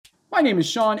My name is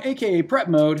Sean, aka Prep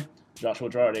Mode. Joshua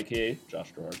Gerard, aka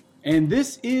Josh Gerard. And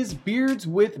this is Beards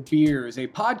with Beers, a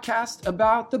podcast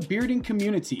about the bearding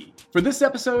community. For this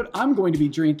episode, I'm going to be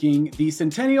drinking the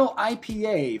Centennial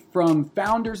IPA from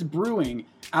Founders Brewing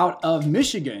out of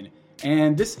Michigan.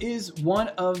 And this is one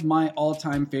of my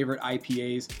all-time favorite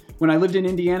IPAs. When I lived in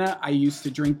Indiana, I used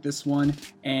to drink this one,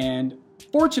 and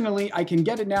fortunately, I can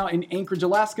get it now in Anchorage,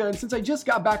 Alaska, and since I just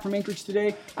got back from Anchorage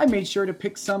today, I made sure to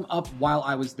pick some up while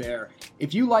I was there.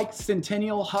 If you like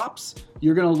Centennial hops,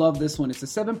 you're going to love this one. It's a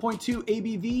 7.2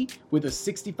 ABV with a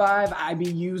 65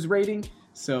 IBUs rating,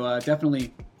 so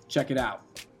definitely check it out.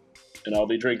 And I'll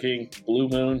be drinking Blue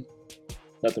Moon.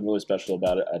 Nothing really special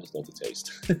about it. I just love the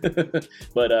taste.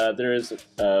 But there is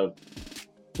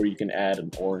where you can add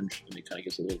an orange, and it kind of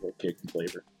gives a little more kick and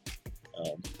flavor.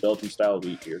 Belgian-style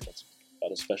wheat beer. That's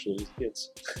about as special as it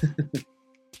gets.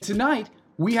 Tonight,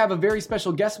 we have a very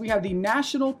special guest. We have the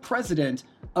national president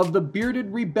of the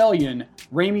Bearded Rebellion,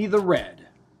 Ramy the Red.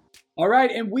 All right,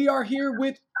 and we are here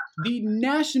with the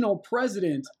national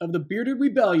president of the Bearded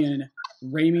Rebellion,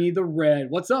 Ramy the Red.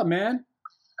 What's up, man?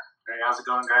 Hey, how's it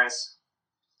going, guys?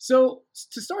 So,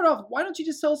 to start off, why don't you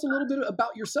just tell us a little bit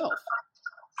about yourself?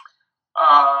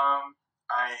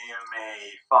 I am a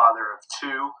father of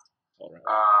two. All right.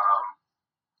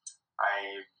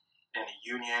 I'm in a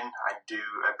union. I've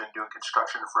been doing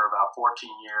construction for about 14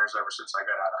 years, ever since I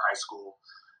got out of high school.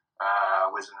 I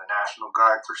was in the National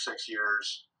Guard for 6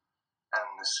 years, and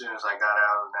as soon as I got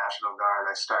out of the National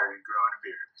Guard, I started growing a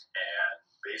beard. And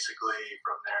basically,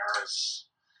 from there, it's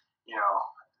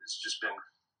just been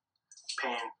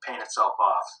paying itself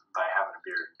off by having a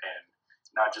beard, and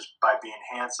not just by being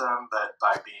handsome, but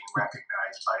by being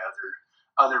recognized by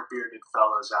other bearded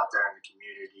fellows out there in the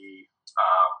community.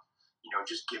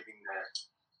 Just giving the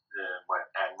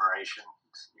admiration,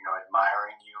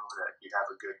 admiring you that you have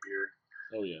a good beard.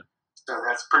 Oh yeah. So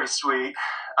that's pretty sweet.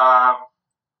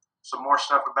 Some more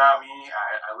stuff about me.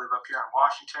 I live up here in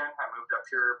Washington. I moved up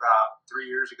here about 3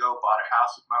 years ago. Bought a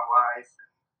house with my wife.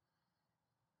 And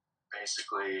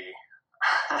basically,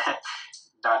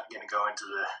 not going to go into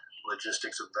the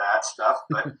logistics of that stuff,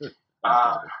 but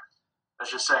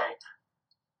let's just say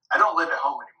I don't live at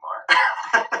home anymore.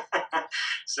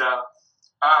 So,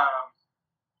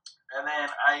 and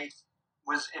then I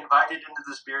was invited into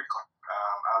this beard club.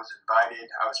 I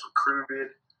was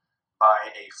recruited by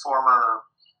a former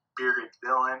bearded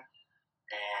villain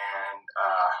and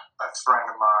a friend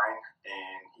of mine,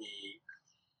 and he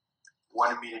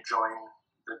wanted me to join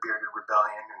the Bearded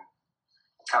Rebellion and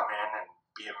come in and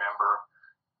be a member.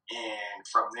 And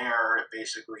from there, it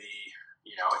basically,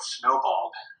 it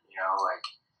snowballed.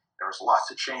 There was lots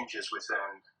of changes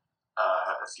within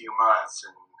a few months,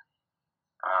 and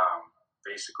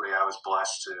basically I was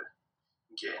blessed to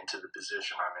get into the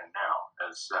position I'm in now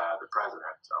as the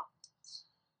president. So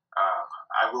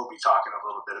I will be talking a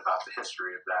little bit about the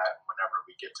history of that whenever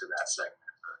we get to that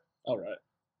segment. All right.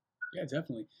 Yeah,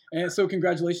 definitely. And so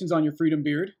congratulations on your freedom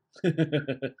beard.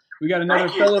 We got another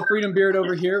fellow freedom beard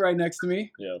over here right next to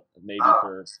me. Yeah, Navy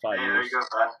for 5 years. There you go,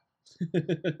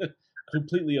 bud.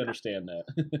 Completely understand that.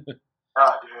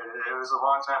 Oh, dude, it was a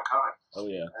long time coming. Oh,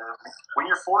 yeah. When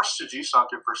you're forced to do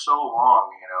something for so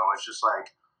long, it's just like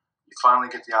you finally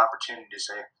get the opportunity to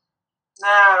say,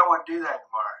 nah, I don't want to do that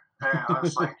anymore. And I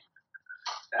was like,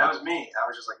 that was me. I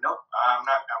was just like, nope, I'm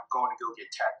going to go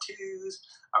get tattoos.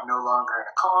 I'm no longer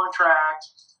in a contract.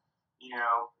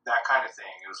 That kind of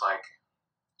thing. It was like,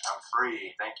 I'm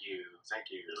free. Thank you.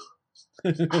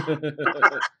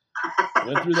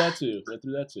 Went through that too.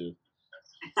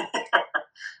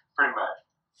 Pretty much.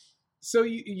 So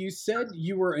you said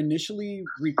you were initially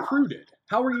recruited.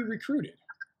 How were you recruited?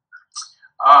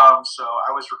 So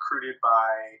I was recruited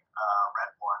by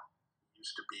Red One, who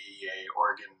used to be a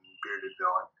Oregon bearded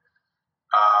villain.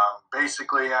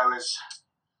 Basically, I was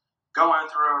going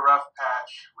through a rough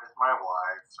patch with my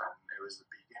wife, and it was the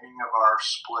beginning of our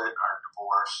split, our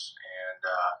divorce, and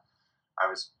I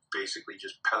was basically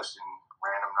just posting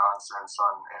random nonsense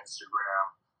on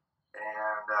Instagram,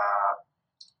 and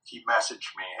he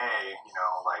messaged me, hey,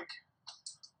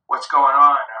 what's going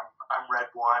on? I'm Red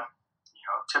One,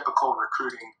 typical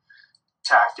recruiting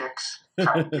tactics.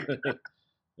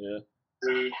 Yeah.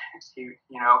 He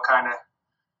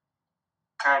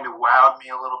kind of wowed me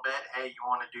a little bit. Hey, you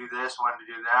want to do this? Want to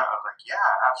do that? I was like, yeah,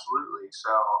 absolutely. So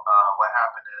what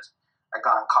happened is I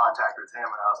got in contact with him,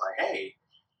 and I was like, hey,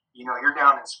 you're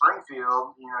down in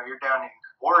Springfield. You're down in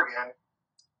Oregon.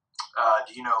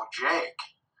 Do you know Jake?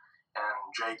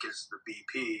 And Jake is the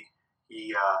BP.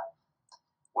 He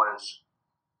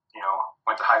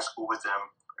went to high school with him.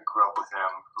 I grew up with him.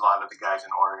 A lot of the guys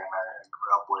in Oregon I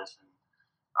grew up with. And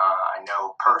I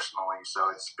know personally. So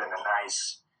it's been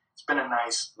a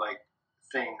nice like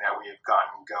thing that we have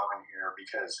gotten going here,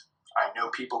 because I know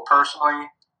people personally,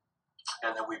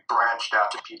 and then we've branched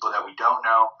out to people that we don't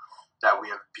know, that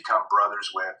we have become brothers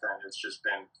with, and it's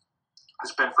been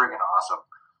friggin' awesome.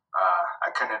 I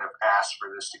couldn't have asked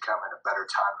for this to come at a better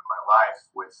time in my life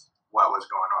with what was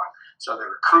going on. So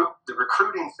the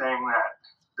recruiting thing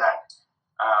that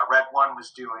Red One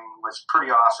was doing was pretty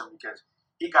awesome, because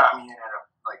he got me in at a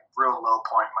like real low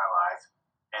point in my life,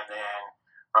 and then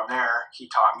from there he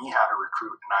taught me how to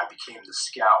recruit, and I became the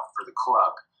scout for the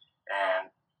club,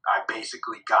 and I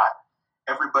basically got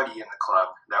everybody in the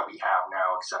club that we have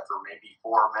now, except for maybe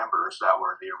 4 members that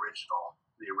were the original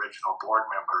board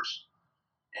members.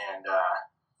 And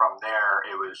from there,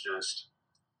 it was just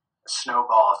a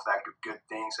snowball effect of good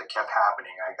things that kept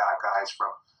happening. I got guys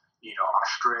from,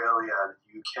 Australia,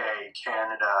 the UK,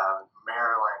 Canada,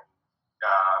 Maryland,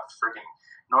 freaking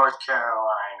North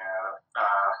Carolina,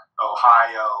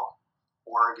 Ohio,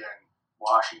 Oregon,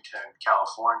 Washington,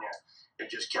 California. It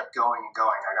just kept going and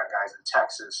going. I got guys in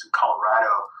Texas and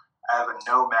Colorado. I have a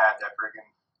nomad that freaking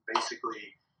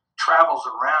basically travels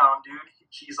around, dude.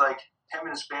 He's like, him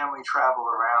and his family travel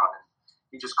around, and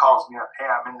he just calls me up, hey,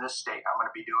 I'm in this state, I'm going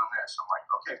to be doing this. I'm like,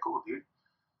 okay, cool, dude.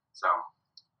 So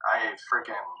I've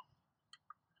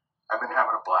been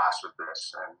having a blast with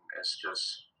this, and it's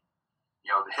just,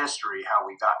 the history, how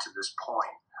we got to this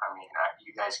point. I mean,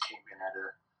 you guys came in at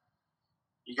a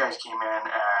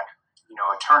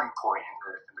turning point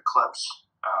in the club's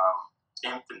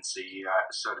infancy,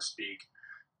 so to speak,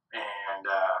 and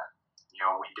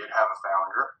we did have a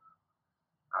founder.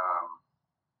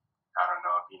 I don't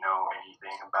know if you know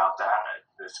anything about that.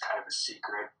 It's kind of a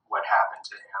secret what happened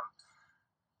to him.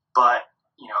 But,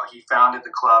 he founded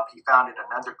the club. He founded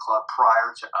another club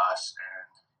prior to us,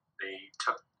 and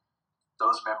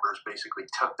those members basically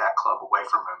took that club away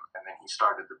from him, and then he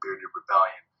started the Bearded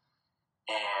Rebellion.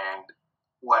 And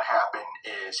what happened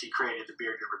is he created the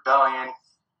Bearded Rebellion,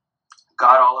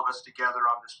 got all of us together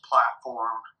on this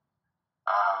platform,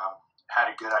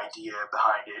 had a good idea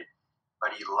behind it,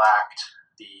 but he lacked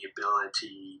the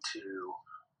ability to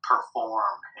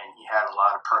perform, and he had a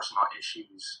lot of personal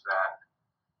issues that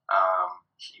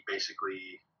he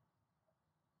basically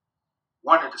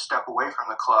wanted to step away from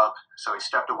the club. So he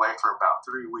stepped away for about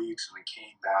 3 weeks and then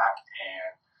came back,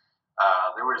 and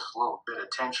there was a little bit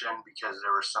of tension because there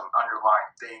were some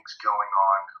underlying things going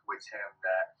on with him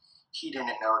that he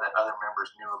didn't know that other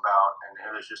members knew about, and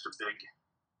it was just a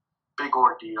big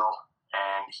ordeal,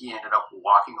 and he ended up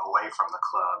walking away from the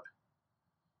club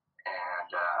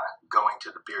and going to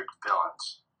the Bearded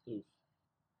Villains.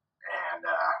 And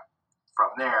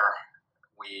from there,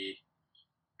 we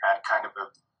had kind of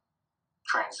a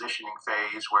transitioning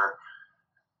phase where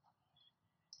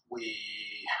we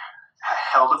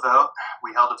held a vote.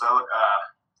 We held a vote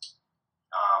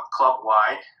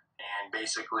club-wide, and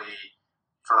basically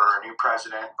for a new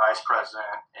president, vice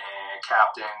president, and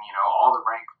captain, all the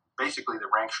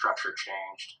rank structure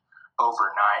changed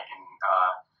overnight, and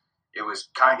it was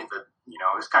kind of a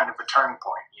turning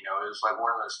point. It was like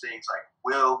one of those things like,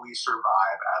 will we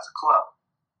survive as a club?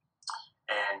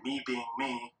 And me being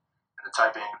me, and the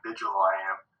type of individual I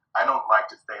am, I don't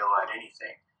like to fail at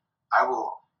anything. I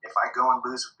will, if I go and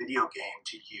lose a video game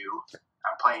to you,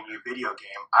 I'm playing you a video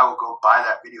game, I will go buy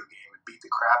that video game and beat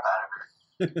the crap out of it.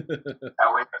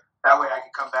 That way I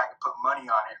can come back and put money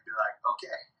on it and be like,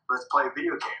 okay, let's play a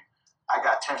video game. I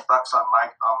got $10 on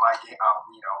my game,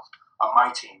 on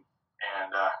my team,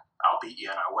 and I'll beat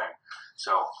you and I win.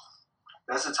 So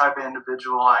that's the type of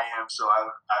individual I am. So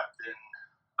I've been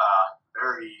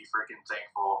very freaking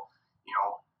thankful.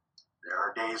 There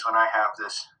are days when I have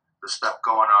this stuff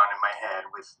going on in my head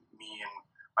with me and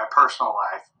my personal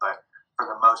life, but for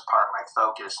the most part, my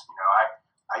focus,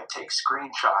 I take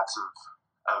screenshots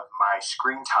of my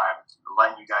screen time,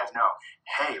 letting you guys know,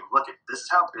 hey, look at this is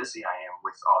how busy I am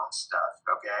with all this stuff.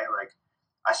 Okay, like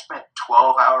I spent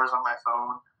 12 hours on my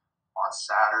phone on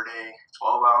Saturday,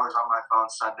 12 hours on my phone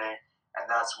Sunday, and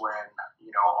that's when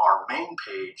our main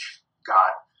page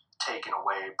got taken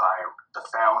away by the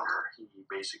founder. He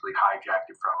basically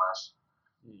hijacked it from us,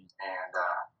 and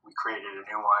we created a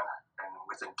new one, and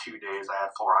within 2 days I had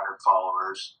 400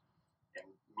 followers, and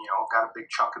got a big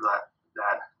chunk of the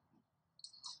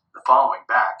following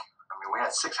back. I mean, we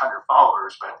had 600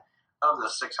 followers, but of the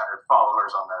 600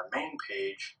 followers on the main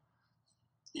page,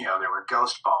 there were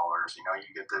ghost followers. You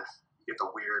get the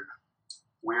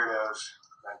weirdos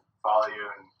that follow you,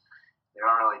 and they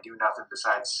don't really do nothing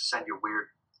besides send you weird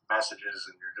messages,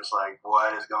 and you're just like,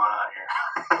 what is going on here?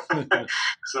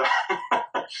 So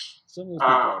some of those people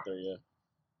out there, yeah.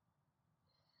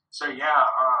 So yeah,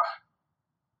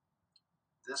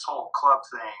 this whole club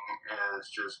thing has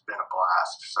just been a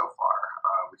blast so far.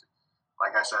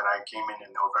 Like I said, I came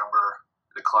in November.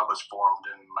 The club was formed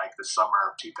in like the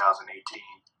summer of 2018,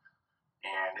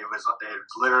 and it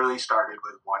literally started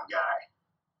with one guy,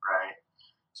 right?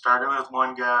 Started with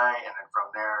one guy, and then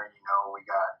from there, we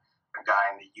got a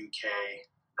guy in the UK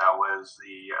that was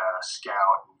the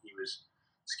scout, and he was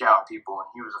scouting people, and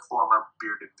he was a former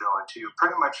bearded villain too.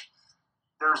 Pretty much,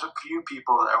 there's a few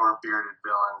people that were bearded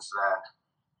villains that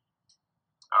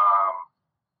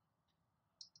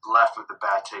left with a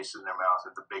bad taste in their mouth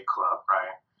at the big club,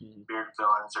 right? Mm-hmm. Bearded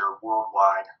villains are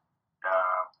worldwide.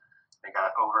 They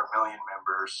got over 1 million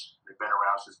members. They've been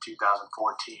around since 2014,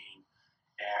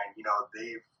 and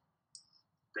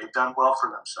they've done well for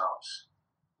themselves,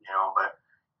 But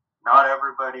not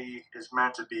everybody is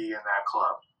meant to be in that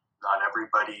club. Not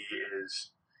everybody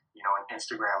is, an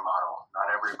Instagram model.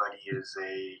 Not everybody is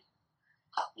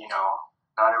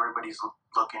not everybody's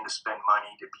looking to spend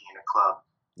money to be in a club.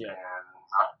 Yeah. And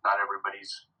not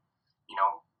everybody's,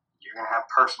 you're going to have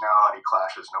personality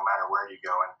clashes no matter where you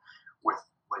go. And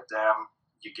with them,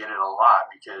 you get it a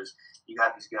lot because you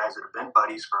got these guys that have been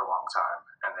buddies for a long time.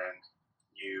 And then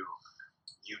you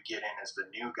get in as the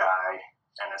new guy,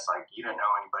 and it's like you don't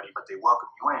know anybody, but they welcome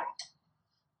you in.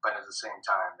 But at the same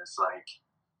time, it's like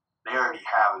they already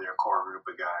have their core group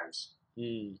of guys.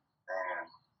 And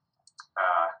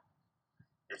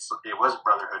it was a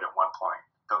brotherhood at one point.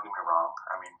 Don't get me wrong.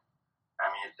 I mean,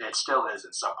 it still is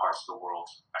in some parts of the world.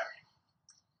 I mean,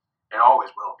 it always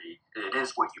will be. It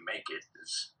is what you make it.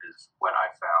 Is what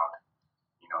I found.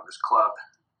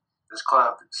 This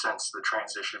club, since the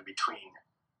transition between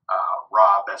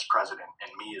Rob as president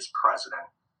and me as president,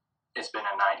 it's been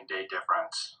a night and day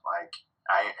difference. Like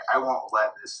I won't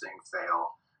let this thing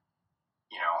fail,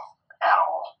 at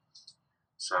all.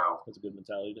 So that's a good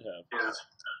mentality to have. It is.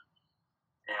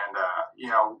 And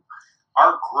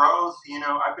our growth,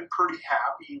 I've been pretty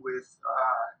happy with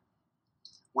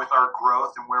our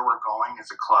growth and where we're going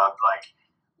as a club. Like,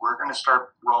 we're going to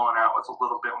start rolling out with a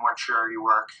little bit more charity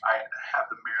work. I have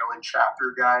the Maryland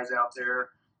chapter guys out there.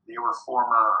 They were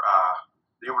former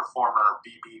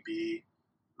BBB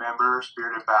members,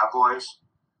 Bearded Bad Boys,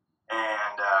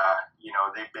 and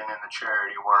they've been in the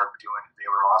charity work doing. They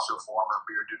were also former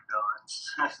bearded villains.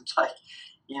 It's like,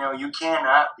 you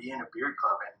cannot be in a beard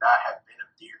club and not have been a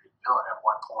bearded villain at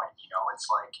one point. It's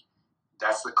like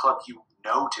that's the club to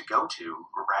go to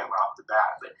right off the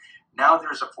bat. But now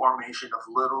there's a formation of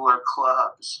littler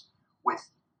clubs with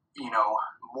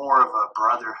more of a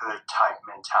brotherhood type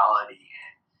mentality,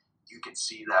 and you can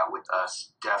see that with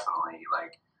us definitely.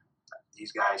 Like,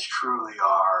 these guys truly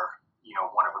are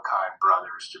one of a kind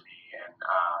brothers to me, and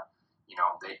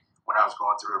they, when I was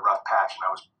going through a rough patch and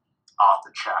I was off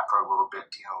the chat for a little bit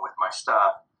dealing with my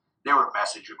stuff, they were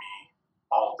messaging me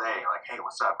all day like, "Hey,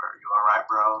 what's up? Are you all right,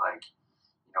 bro? Like,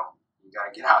 you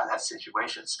got to get out of that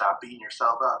situation. Stop beating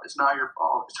yourself up. It's not your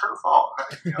fault. It's her fault."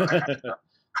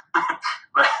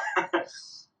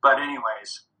 But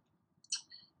anyways,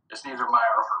 it's neither my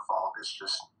or her fault. It's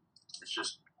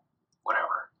just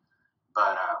whatever.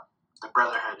 But the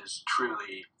brotherhood is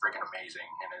truly freaking amazing,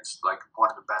 and it's like one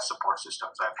of the best support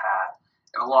systems I've had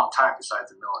in a long time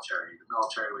besides the military. The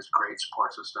military was a great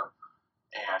support system,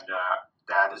 and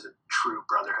that is a true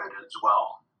brotherhood as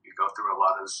well. You go through a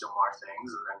lot of the similar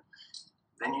things, and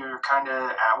then you're kind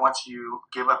of, once you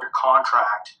give up your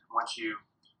contract, once you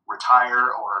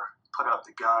retire or put up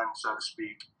the gun, so to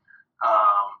speak,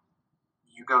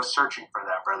 you go searching for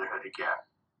that brotherhood again.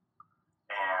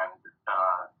 And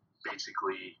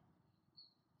basically,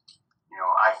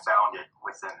 I found it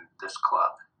within this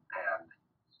club, and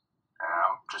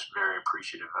I'm just very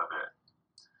appreciative of it.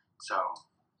 So,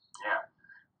 yeah.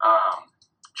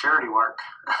 Charity work.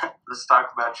 Let's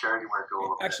talk about charity work a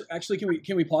little bit. Actually,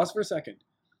 can we pause for a second?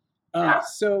 Yeah.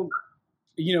 So,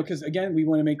 because again, we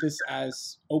want to make this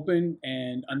as open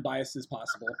and unbiased as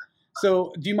possible.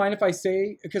 So, do you mind if I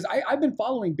say, because I've been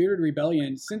following Bearded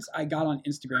Rebellion since I got on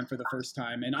Instagram for the first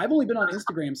time, and I've only been on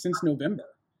Instagram since November.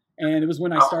 And it was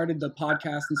when I started the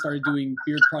podcast and started doing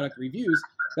beard product reviews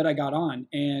that I got on.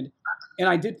 And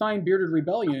I did find Bearded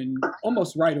Rebellion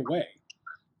almost right away.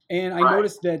 And I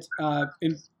noticed that,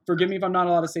 and forgive me if I'm not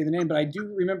allowed to say the name, but I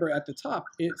do remember at the top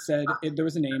it said there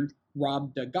was a name,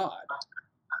 Rob the God.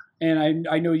 And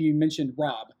I know you mentioned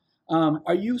Rob.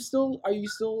 Are you still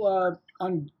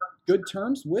on good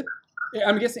terms with?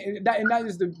 I'm guessing that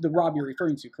is the Rob you're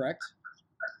referring to, correct?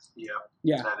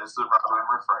 Yeah. That is the Rob I'm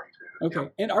referring to. Okay.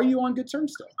 Yep. And are you on good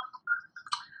terms still?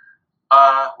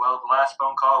 Well, the last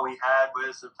phone call we had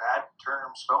was a bad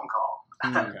terms phone call.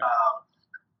 Okay.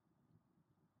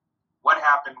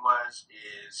 happened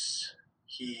is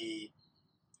he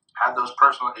had those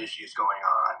personal issues going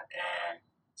on, and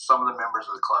some of the members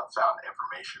of the club found the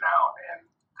information out, and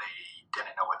they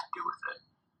didn't know what to do with it.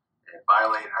 It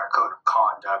violated our code of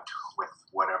conduct with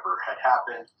whatever had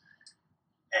happened,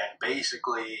 and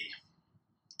basically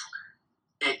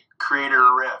it created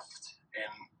a rift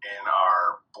in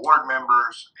our board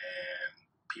members and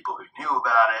people who knew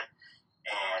about it.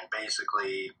 And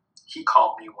basically he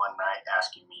called me one night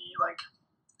asking me, like,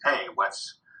 hey,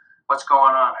 what's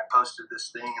going on? I posted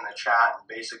this thing in the chat, and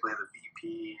basically the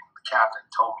VP and the captain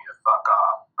told me to fuck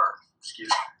off, or excuse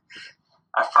me,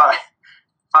 I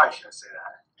probably shouldn't say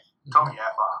that. Told me to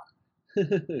F off.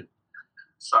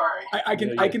 Sorry.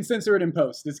 I can censor it in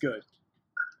post. It's good.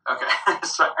 Okay,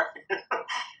 sorry.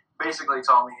 Basically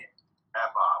told me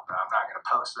F off. I'm not going to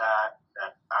post that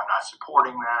I'm not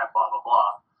supporting that, blah, blah,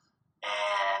 blah.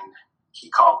 And he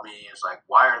called me. He was like,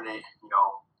 why are they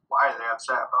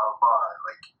upset, blah, blah, blah.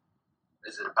 Like,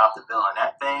 is it about the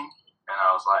Villanette thing? And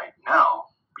I was like,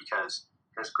 no, because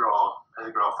his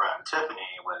girlfriend Tiffany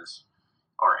is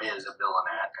a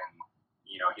Villanette, and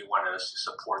he wanted us to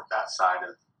support that side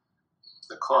of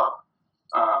the club.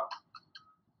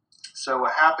 So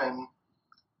what happened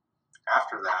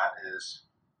after that is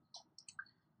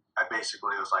I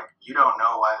basically was like, you don't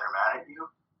know why they're mad at you?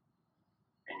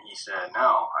 And he said,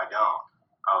 no, I don't.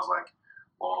 I was like,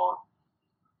 well,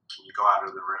 can you go out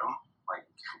of the room? Like,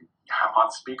 I'm on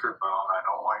speakerphone. I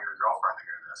don't want your girlfriend to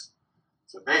hear this.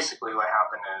 So basically what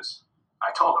happened is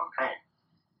I told him, hey,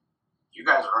 you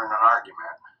guys are in an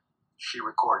argument. She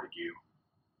recorded you,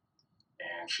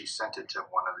 and she sent it to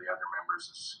one of the other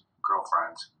members'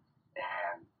 girlfriends,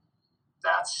 and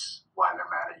that's why they're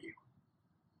mad at you.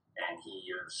 And he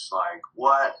was like,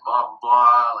 what? Blah, blah,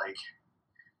 blah. Like,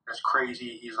 that's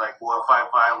crazy. He's like, well, if I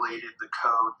violated the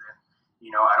code, then,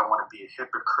 I don't want to be a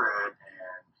hypocrite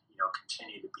and,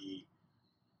 continue to be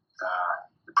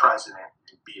the president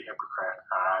and be a hypocrite.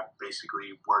 And I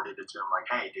basically worded it to him like,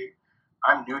 hey, dude,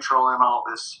 I'm neutral in all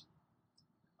this.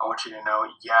 I want you to know,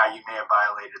 yeah, you may have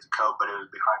violated the code, but it was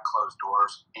behind closed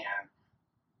doors, and,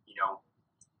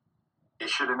 it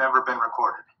should have never been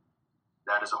recorded.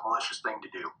 That is a malicious thing to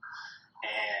do.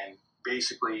 And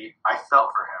basically, I felt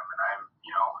for him, and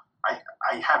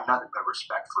I have nothing but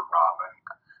respect for Rob, and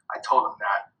I told him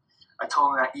that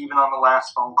even on the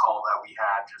last phone call that we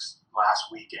had just last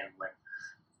weekend when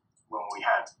we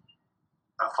had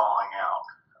a falling out.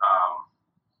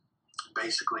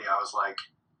 Basically, I was like,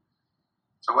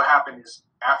 so what happened is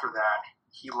after that,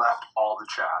 he left all the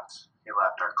chats. He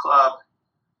left our club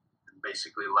and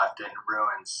basically left in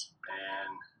ruins,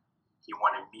 and he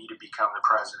wanted me to become the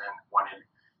president, wanted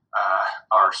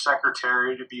our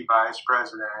secretary to be vice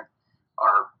president,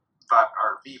 our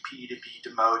VP to be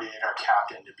demoted, our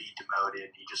captain to be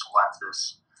demoted. He just left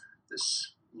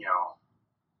this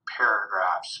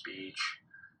paragraph speech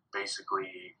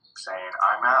basically saying,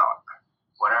 I'm out,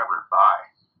 whatever,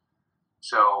 bye.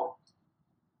 So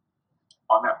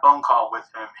on that phone call with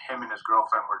him and his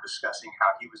girlfriend were discussing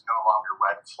how he was no longer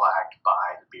red flagged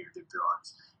by the Bearded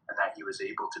Villains, and that he was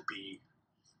able to be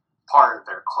part of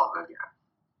their club again.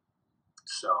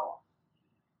 So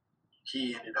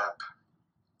he ended up,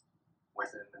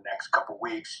 within the next couple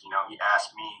weeks, he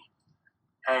asked me,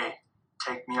 hey,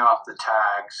 take me off the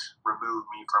tags, remove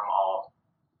me from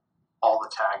all the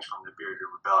tags from the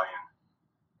Bearded Rebellion,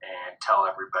 and tell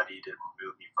everybody to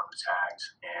remove me from the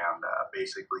tags. And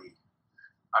basically,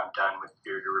 I'm done with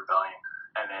Bearded Rebellion.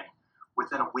 And then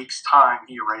within a week's time,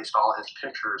 he erased all his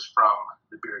pictures from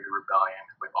the Bearded Rebellion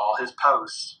with all his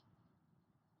posts,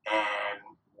 and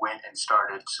went and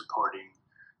started supporting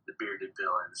the Bearded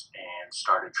Villains and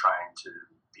started trying to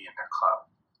be in their club.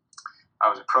 I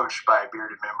was approached by a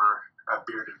Bearded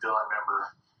Villain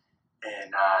member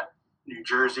in New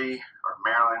Jersey or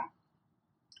Maryland,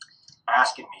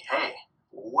 asking me, hey,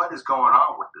 what is going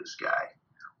on with this guy?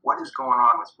 What is going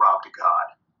on with Rob to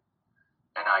God?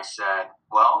 And I said,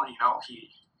 well, he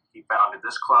founded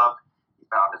this club. He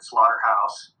founded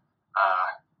Slaughterhouse.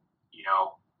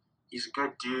 He's a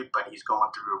good dude, but he's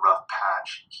going through a rough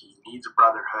patch. He needs a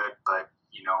brotherhood, but,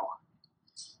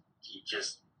 he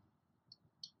just,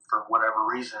 for whatever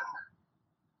reason,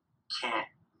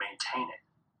 can't maintain it.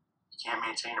 He can't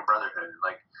maintain a brotherhood.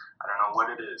 Like, I don't know what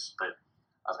it is, but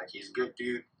I was like, he's a good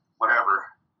dude, whatever.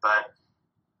 But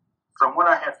from what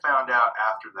I had found out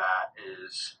after that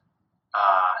is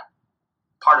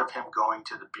part of him going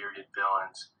to the Bearded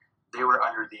Villains, they were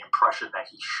under the impression that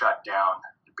he shut down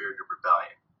the Bearded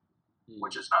Rebellion,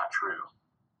 which is not true.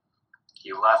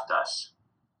 He left us,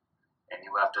 and he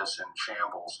left us in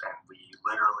shambles, and we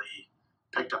literally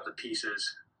picked up the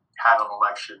pieces, had an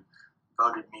election,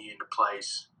 voted me into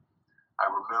place. I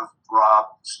removed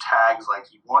Rob's tags like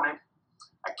he wanted.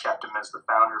 I kept him as the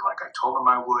founder like I told him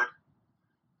I would.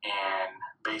 And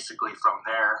basically from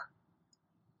there,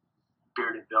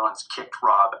 Bearded Villains kicked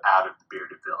Rob out of the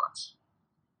Bearded Villains.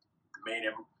 Made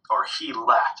him, or he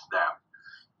left them.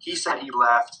 He said he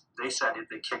left. They said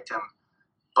they kicked him,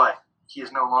 but he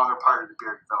is no longer part of the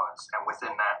Bearded Villains. And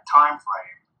within that time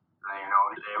frame,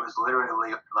 it was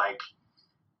literally like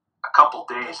a couple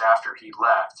days after he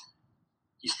left,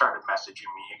 he started messaging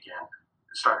me again.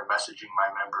 Started messaging my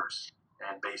members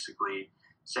and basically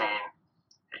saying,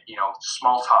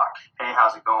 small talk. Hey,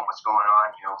 how's it going? What's going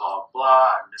on? Blah, blah, blah.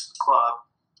 I missed the club.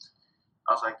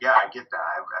 I was like, yeah, I get that.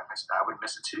 I would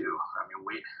miss it too. I mean,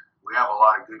 we have a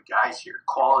lot of good guys here,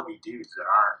 quality dudes that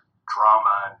aren't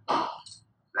drama and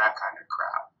that kind of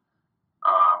crap.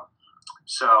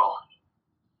 So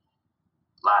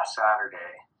last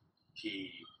Saturday,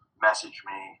 he messaged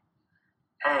me,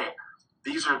 hey,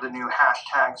 these are the new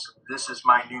hashtags. This is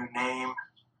my new name.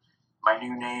 My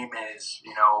new name is,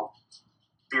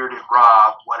 Bearded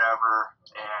Rob, whatever,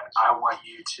 and I want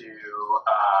you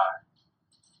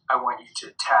to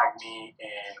tag me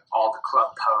in all the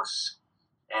club posts,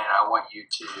 and I want you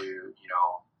to,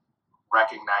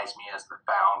 recognize me as the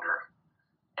founder.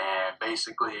 And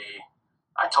basically,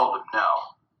 I told him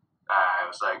no. I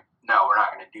was like, no, we're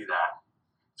not going to do that.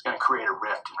 It's going to create a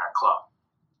rift in our club.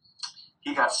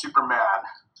 He got super mad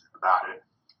about it,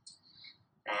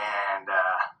 and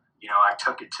I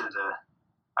took it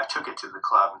to the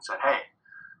club and said, hey,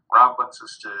 Rob wants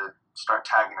us to start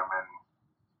tagging him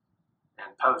in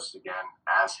posts again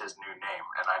as his new name.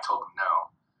 And I told them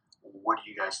no. What do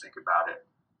you guys think about it?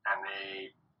 And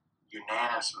they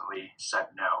unanimously said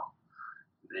no.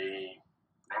 They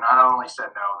not only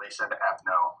said no, they said F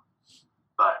no.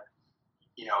 But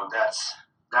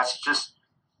that's just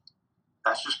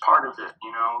part of it.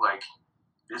 Like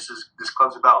this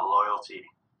club's about loyalty,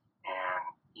 and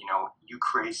you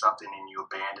create something and you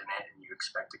abandon it and you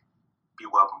expect to be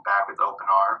welcomed back with open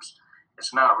arms.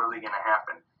 It's not really going to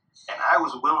happen. And I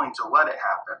was willing to let it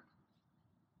happen.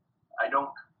 I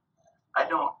don't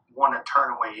want to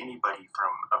turn away anybody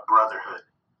from a brotherhood,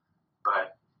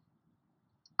 but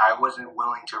I wasn't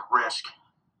willing to risk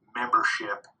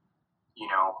membership,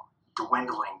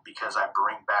 dwindling because I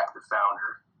bring back the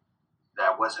founder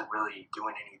that wasn't really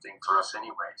doing anything for us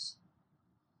anyways.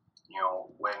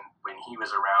 When he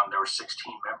was around, there were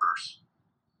 16 members.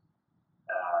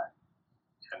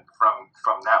 And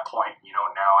from that point,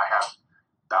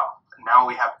 now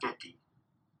we have 50.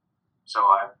 So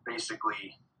I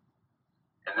basically,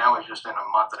 and that was just in a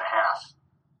month and a half,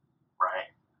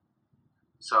 right?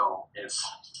 So it's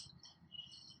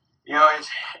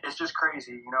just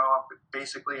crazy.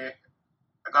 Basically, I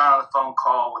got on the phone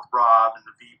call with Rob and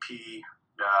the VP,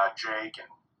 Jake, and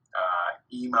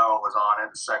Emo was on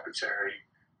it, the secretary.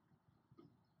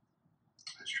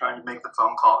 I was trying to make the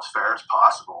phone call as fair as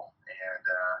possible, and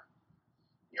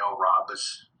Rob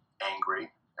was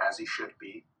angry, as he should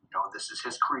be. This is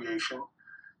his creation,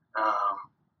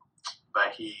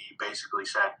 but he basically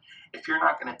said, if you're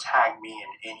not going to tag me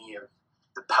in any of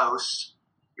the posts,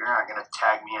 you're not going to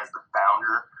tag me as the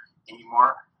founder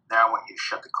anymore, then I want you to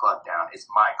shut the club down. It's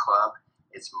my club.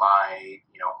 It's my,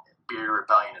 Bearded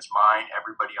Rebellion is mine.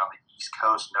 Everybody on the East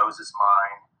Coast knows it's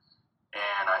mine.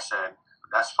 And I said,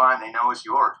 that's fine. They know it's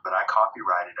yours, but I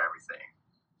copyrighted everything.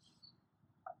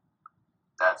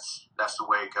 That's the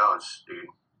way it goes, dude.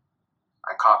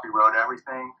 I copywrote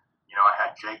everything. I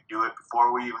had Jake do it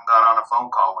before we even got on a phone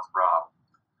call with Rob.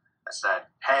 I said,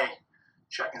 hey,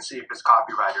 check and see if it's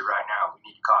copyrighted right now. We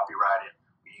need to copyright it.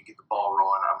 We need to get the ball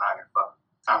rolling.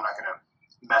 I'm not gonna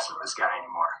mess with this guy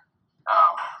anymore.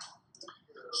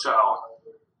 So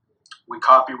we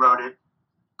copywrote it,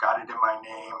 got it in my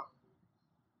name,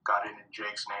 got it in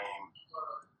Jake's name,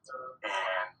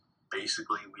 and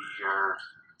basically we are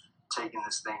taking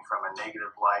this thing from a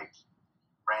negative light,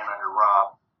 ran under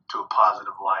Rob, to a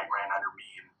positive light, ran under me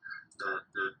and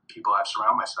the people I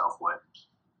surround myself with.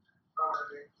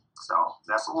 So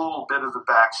that's a little bit of the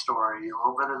backstory, a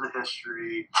little bit of the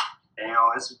history.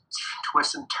 It's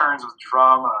twists and turns with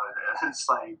drama. It's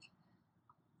like,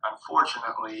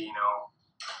 unfortunately,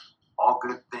 all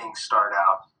good things start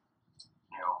out,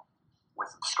 with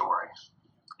a story.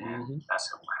 And that's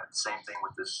the same thing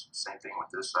with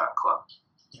this club.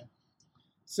 Yeah.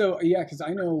 So yeah, because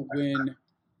I know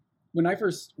when I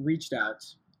first reached out,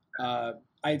 I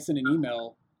had sent an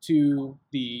email to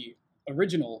the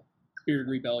original Bearded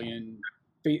Rebellion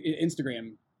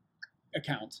Instagram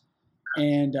account,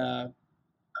 and I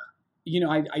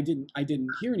didn't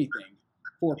hear anything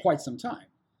for quite some time,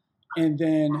 and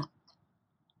then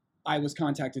I was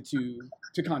contacted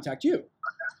to contact you.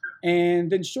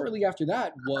 And then shortly after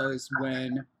that was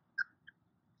when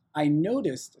I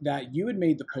noticed that you had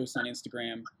made the post on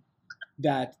Instagram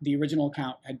that the original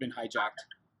account had been hijacked.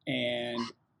 And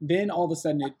then all of a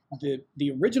sudden,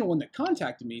 the original one that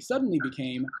contacted me suddenly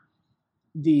became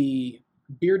the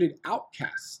Bearded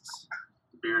Outcasts.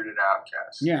 Bearded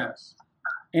Outcasts. Yeah. Yes.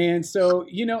 And so,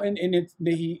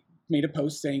 he made a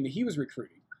post saying that he was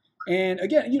recruiting. And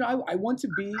again, I want to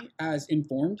be as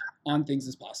informed on things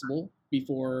as possible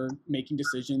before making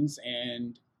decisions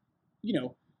and,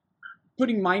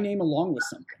 putting my name along with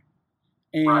something.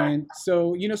 And Right.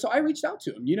 so, so I reached out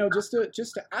to him, just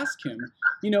to ask him,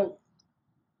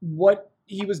 what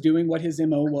he was doing, what his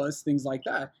MO was, things like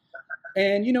that.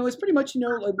 And, it's pretty much,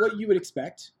 like what you would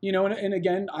expect, and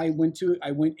again, I went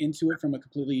into it from a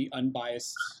completely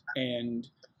unbiased and,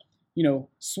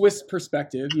 Swiss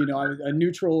perspective, a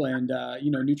neutral and,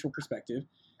 neutral perspective.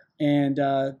 And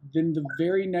then the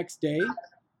very next day,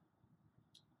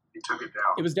 He took it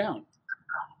down. it was down.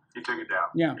 He took it down.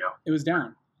 Yeah, Yep. it was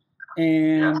down.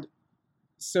 And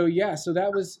so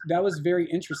that was very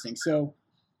interesting. So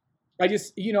I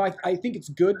just, I think it's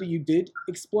good that you did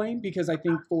explain, because I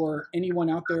think for anyone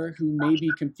out there who may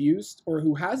be confused or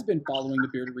who has been following the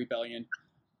Bearded Rebellion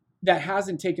that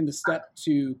hasn't taken the step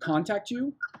to contact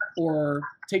you or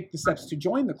take the steps to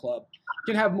join the club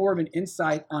can have more of an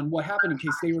insight on what happened in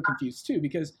case they were confused too,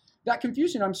 because that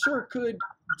confusion, I'm sure, could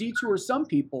detour some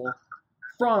people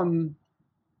from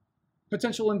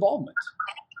potential involvement.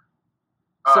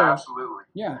 Oh, So, absolutely.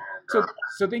 yeah. And,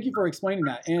 So thank you for explaining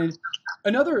that. And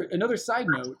another side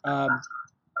note,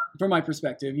 from my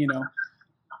perspective, before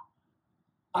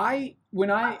I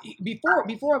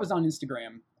was on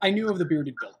Instagram, I knew of the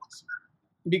Bearded Villains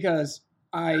because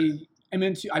I'm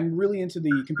really into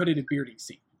the competitive bearding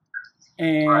scene,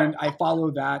 and Right. I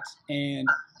follow that. And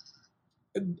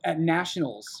at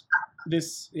Nationals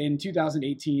in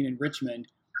 2018 in Richmond,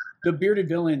 the Bearded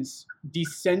Villains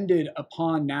descended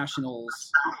upon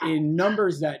Nationals in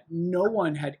numbers that no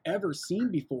one had ever seen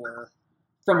before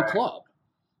from a Right. club.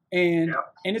 And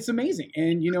Yep. and it's amazing.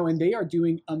 And and they are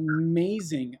doing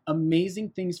amazing,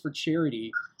 amazing things for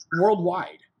charity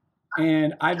worldwide.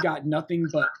 And I've got nothing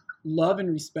but love and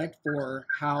respect for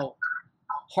how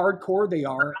hardcore they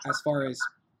are as far as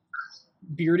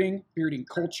bearding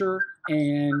culture,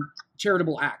 and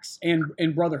charitable acts, and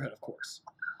brotherhood, of course.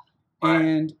 Right.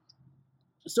 And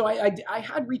so I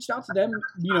had reached out to them,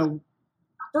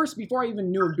 first, before I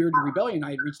even knew of Bearded Rebellion,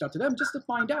 I had reached out to them just to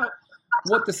find out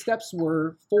what the steps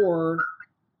were for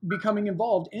becoming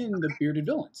involved in the Bearded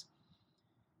Villains.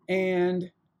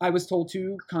 And I was told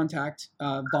to contact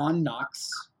Vaughn Knox,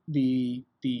 the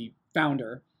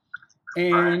founder,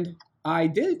 and I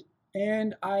did,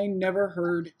 and I never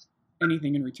heard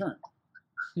anything in return.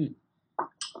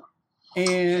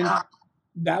 And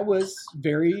that was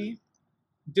very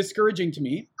discouraging to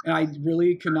me, and I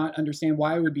really could not understand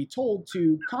why I would be told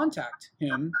to contact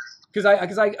him, because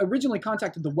I originally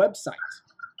contacted the website,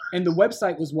 and the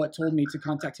website was what told me to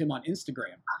contact him on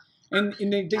Instagram, and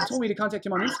they told me to contact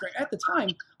him on Instagram. At the time,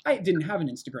 I didn't have an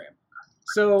Instagram,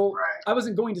 so Right. I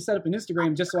wasn't going to set up an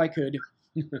Instagram just so I could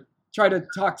try to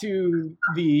talk to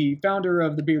the founder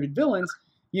of the Bearded Villains.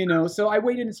 So I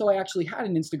waited until I actually had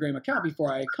an Instagram account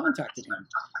before I contacted him.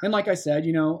 And like I said,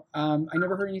 I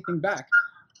never heard anything back.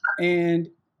 And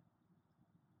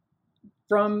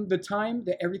from the time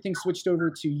that everything switched over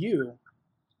to you,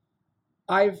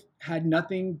 I've had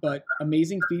nothing but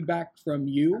amazing feedback from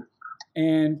you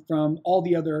and from all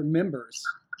the other members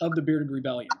of the Bearded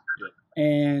Rebellion. Yeah.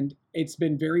 And it's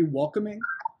been very welcoming,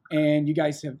 and you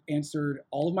guys have answered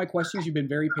all of my questions. You've been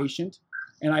very patient,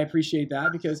 and I appreciate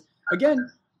that, because, again,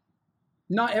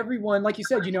 not everyone, like you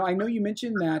said, I know you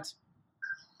mentioned that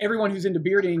everyone who's into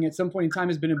bearding at some point in time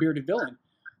has been a bearded villain.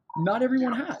 Not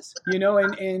everyone has,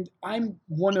 and I'm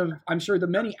one of, I'm sure, the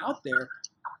many out there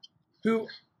who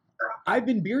I've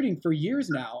been bearding for years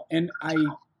now, and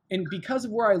because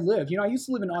of where I live, I used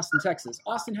to live in Austin, Texas.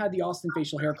 Austin had the Austin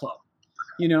Facial Hair Club.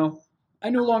 I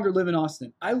no longer live in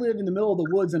Austin. I live in the middle of the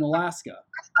woods in Alaska,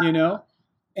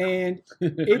 and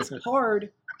it's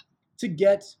hard to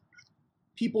get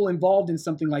people involved in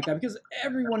something like that, because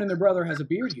everyone and their brother has a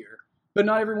beard here, but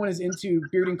not everyone is into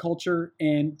bearding culture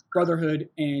and brotherhood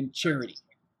and charity,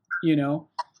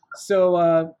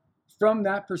 So from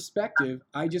that perspective,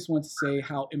 I just want to say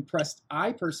how impressed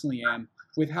I personally am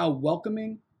with how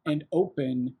welcoming and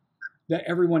open that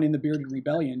everyone in the Bearded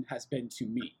Rebellion has been to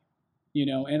me,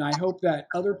 and I hope that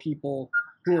other people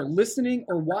who are listening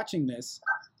or watching this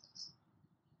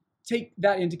take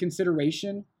that into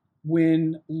consideration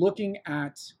when looking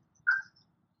at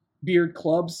beard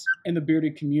clubs and the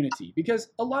bearded community, because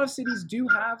a lot of cities do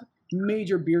have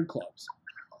major beard clubs,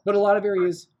 but a lot of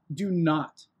areas do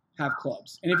not have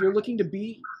clubs. And if you're looking to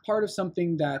be part of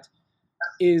something that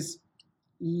is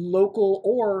local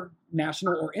or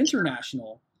national or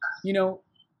international, you know,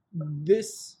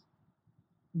 this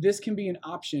can be an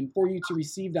option for you to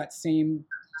receive that same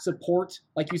support,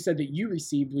 like you said, that you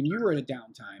received when you were at a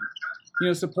downtime, you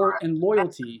know, support and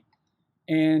loyalty.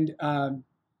 And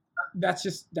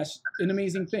that's an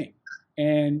amazing thing.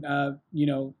 And, you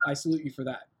know, I salute you for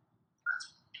that.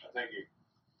 Thank you.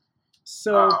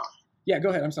 So, yeah, go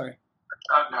ahead. I'm sorry.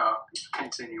 No,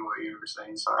 continue what you were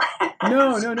saying. Sorry.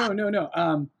 No.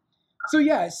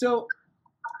 So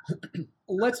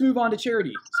let's move on to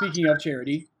charity. Speaking of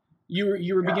charity,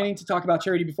 you were beginning to talk about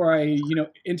charity before I, you know,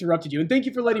 interrupted you. And thank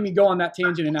you for letting me go on that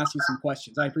tangent and ask you some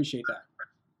questions. I appreciate that.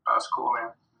 That's cool,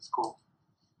 man. That's cool.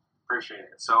 Appreciate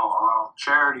it. So,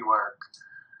 charity work.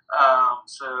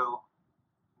 So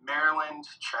Maryland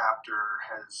chapter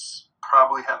has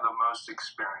probably had the most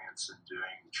experience in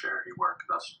doing charity work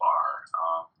thus far.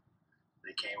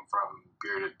 They came from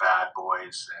Bearded Bad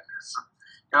Boys,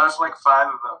 and it's like 5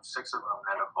 of them, 6 of them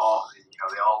that evolved. You know,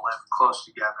 they all live close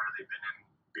together. They've been in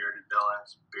Bearded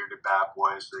Villains, Bearded Bad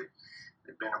Boys.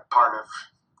 They've been a part of,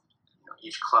 you know,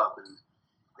 each club, and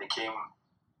they came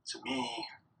to me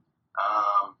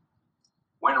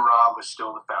when Rob was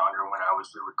still the founder, when I was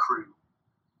the recruit,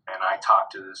 and I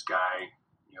talked to this guy,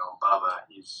 you know, Bubba.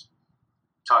 He's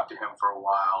talked to him for a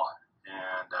while,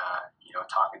 and you know,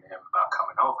 talking to him about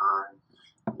coming over, and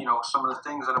you know, some of the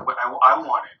things that I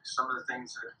wanted, some of the things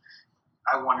that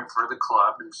I wanted for the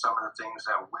club, and some of the things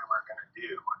that we were going to do,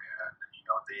 and you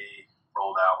know, they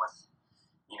rolled out with,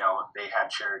 you know, they had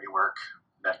charity work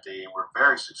that they were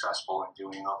very successful in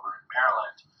doing over in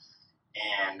Maryland,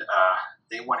 and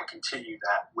they want to continue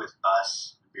that with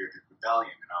us, the Bearded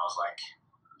Rebellion. And I was like,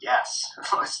 yes,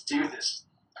 let's do this.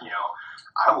 You know,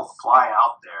 I will fly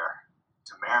out there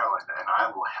to Maryland, and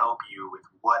I will help you with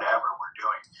whatever we're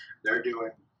doing.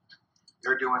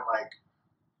 They're doing like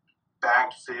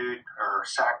bagged food or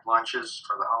sacked lunches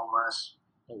for the homeless.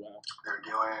 Oh, wow. They're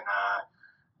doing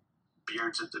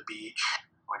Beards at the Beach,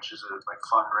 which is a like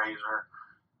fundraiser.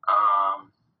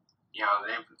 You know,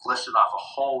 they've listed off a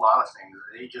whole lot of things.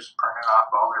 They just printed off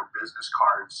all their business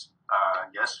cards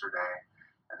yesterday,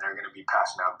 and they're going to be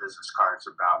passing out business cards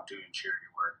about doing charity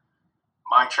work.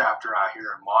 My chapter out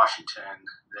here in Washington,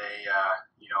 they,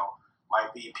 you know,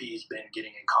 my VP's been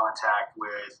getting in contact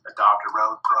with Adopt a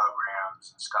Road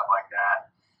programs and stuff like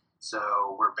that.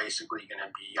 So we're basically going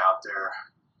to be out there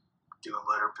doing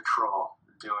litter patrol,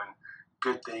 doing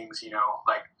good things, you know,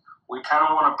 like we kind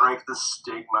of want to break the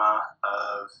stigma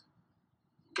of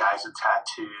guys with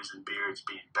tattoos and beards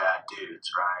being bad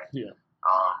dudes, right? Yeah.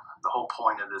 The whole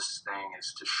point of this thing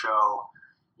is to show,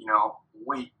 you know,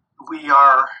 we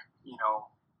are, you know,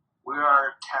 we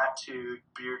are tattooed,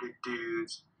 bearded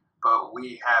dudes, but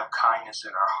we have kindness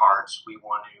in our hearts. We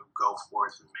want to go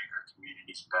forth and make our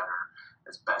communities better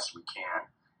as best we can.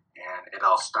 And it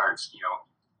all starts, you know,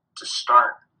 to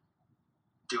start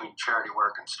doing charity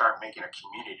work and start making a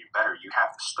community better, you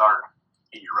have to start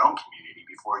in your own community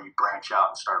before you branch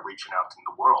out and start reaching out to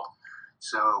the world.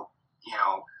 So, you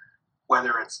know,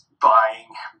 whether it's buying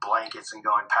blankets and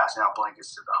passing out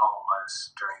blankets to the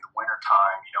homeless during the winter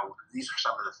time, you know, these are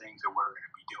some of the things that we're going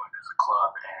to be doing as a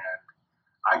club. And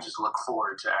I just look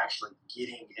forward to actually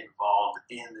getting involved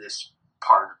in this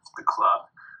part of the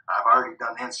club. I've already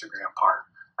done the Instagram part.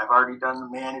 I've already done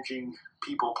the managing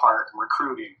people part and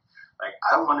recruiting. Like,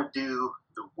 I want to do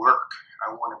the work.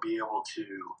 I want to be able to,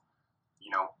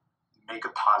 you know, make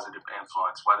a positive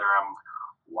influence, whether I'm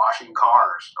washing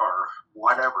cars or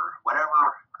whatever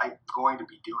I'm going to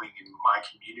be doing in my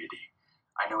community.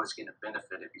 I know it's going to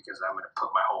benefit it because I'm going to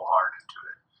put my whole heart into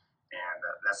it. And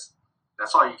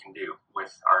that's all you can do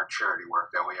with our charity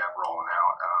work that we have rolling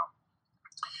out.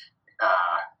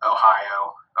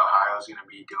 Ohio's going to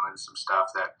be doing some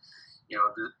stuff that, you know,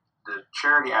 the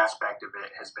charity aspect of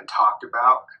it has been talked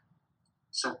about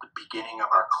since the beginning of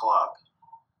our club,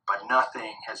 but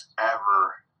nothing has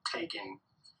ever taken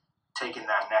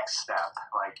that next step.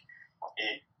 Like,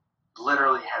 it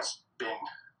literally has been,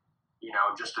 you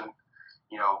know, just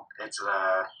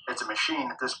it's a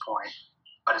machine at this point,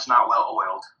 but it's not well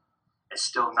oiled. It's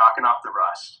still knocking off the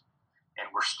rust, and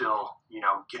we're still, you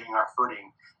know, getting our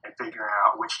footing and figuring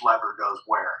out which lever goes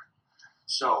where.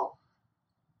 So,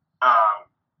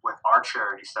 with our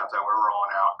charity stuff that we're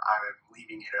rolling out, I'm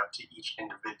leaving it up to each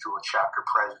individual chapter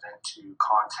president to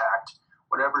contact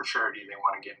whatever charity they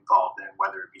want to get involved in,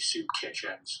 whether it be soup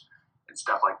kitchens and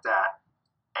stuff like that,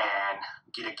 and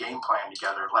get a game plan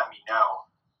together. Let me know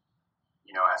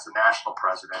as the national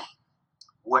president,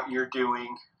 what you're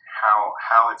doing,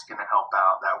 how it's going to help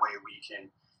out. That way we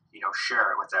can,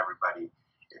 share it with everybody.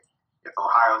 If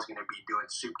Ohio's going to be doing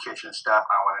soup kitchen stuff,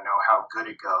 I want to know how good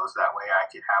it goes. That way I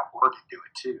can have Oregon do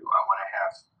it too. I want to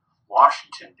have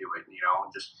Washington do it,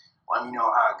 and just let me know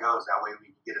how it goes. That way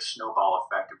we can get a snowball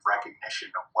effect of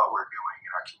recognition of what we're doing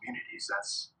in our communities.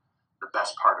 That's the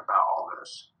best part about all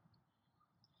this.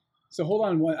 So hold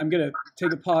on, I'm going to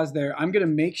take a pause there. I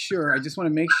just want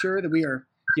to make sure that we are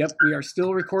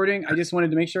still recording. I just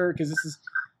wanted to make sure, because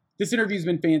this interview's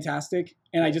been fantastic,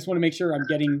 and I just want to make sure I'm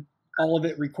getting all of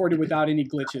it recorded without any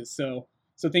glitches. So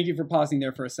thank you for pausing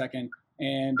there for a second.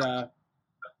 And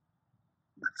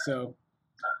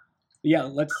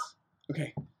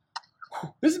okay.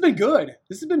 This has been good.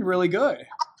 This has been really good.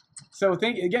 So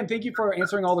thank you for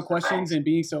answering all the questions and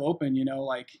being so open,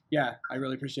 I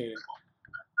really appreciate it.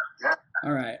 Yeah.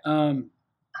 All right. No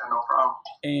problem.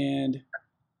 And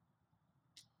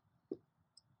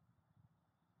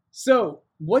so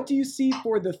what do you see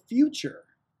for the future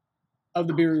of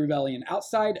the Bearded Rebellion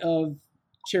outside of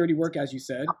charity work, as you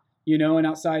said, and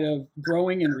outside of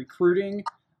growing and recruiting?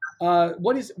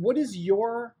 What is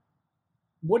your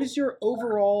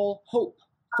overall hope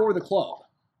for the club?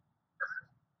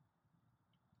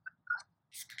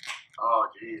 Oh,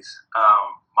 geez.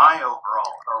 My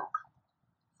overall hope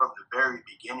from the very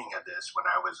beginning of this, when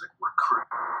I was a recruit,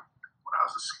 when I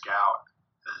was a scout,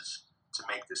 is to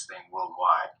make this thing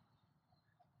worldwide.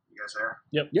 You guys there?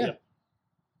 Yep. Yeah. Yep.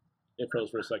 It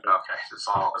froze for a second. Okay, it's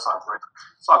all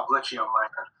glitchy on my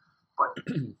end. But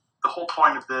the whole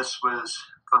point of this was,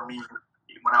 for me,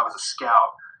 when I was a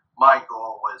scout, my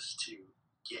goal was to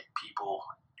get people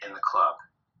in the club.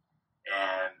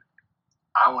 And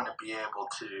I want to be able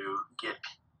to get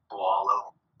people all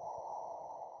over.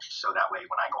 So that way,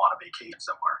 when I go on a vacation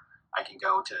somewhere, I can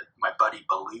go to my buddy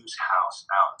Baloo's house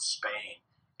out in Spain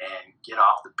and get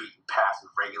off the beaten path of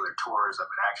regular tourism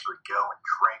and actually go and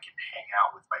drink and hang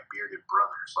out with my bearded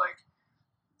brothers. Like,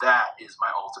 that is my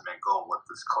ultimate goal with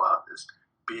this club, is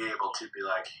be able to be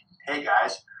like, hey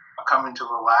guys, I'm coming to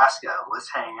Alaska, let's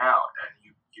hang out.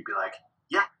 And you'd be like,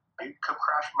 yeah, you come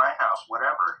crash at my house,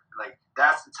 whatever. Like,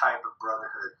 that's the type of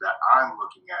brotherhood that I'm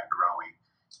looking at growing.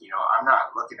 I'm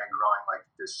not looking at growing like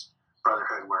this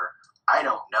brotherhood where I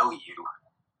don't know you.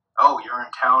 Oh, you're in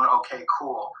town? Okay,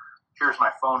 cool. Here's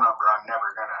my phone number. I'm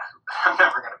never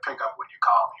gonna pick up when you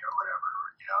call me or whatever.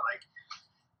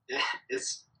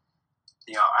 It's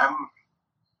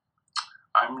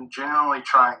I'm generally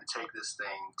trying to take this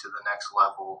thing to the next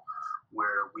level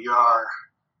where we are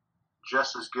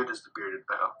just as good as the Bearded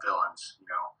Villains.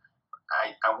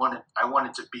 I want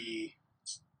it to be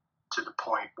to the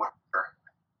point where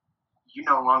you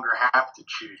no longer have to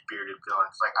choose Bearded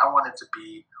Villains. Like, I want it to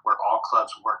be where all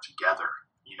clubs work together.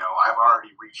 I've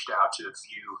already reached out to a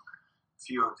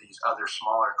few of these other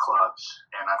smaller clubs,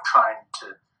 and I'm trying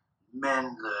to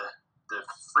mend the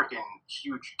freaking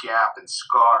huge gap and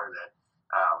scar that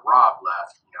Rob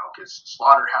left. Because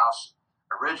Slaughterhouse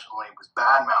originally was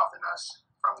bad-mouthing us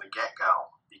from the get-go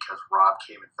because Rob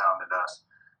came and founded us.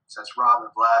 Since Rob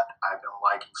had left, I've been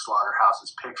liking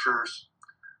Slaughterhouse's pictures.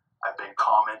 I've been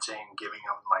commenting, giving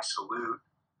them my salute,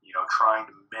 trying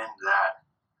to mend that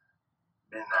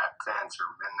fence or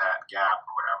mend that gap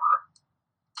or whatever.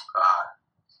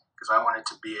 Because I want it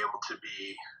to be able to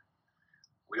be,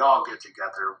 we all get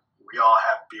together, we all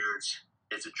have beards,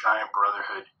 it's a giant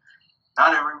brotherhood.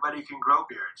 Not everybody can grow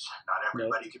beards, not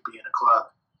everybody can be in a club.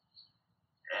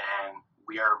 And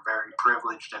we are very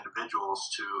privileged individuals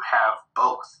to have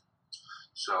both.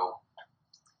 So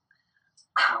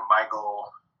my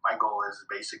goal is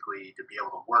basically to be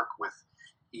able to work with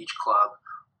each club,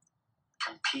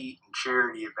 compete in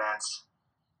charity events,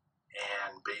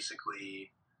 and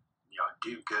basically,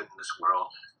 do good in this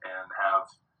world and have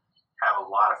a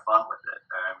lot of fun with it.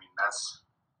 I mean,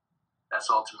 that's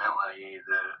ultimately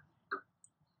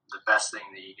the best thing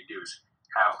that you can do, is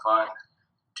have fun,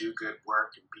 do good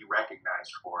work, and be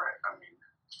recognized for it. I mean,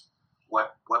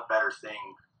 what better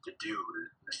thing to do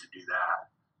than to do that?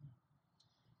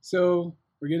 So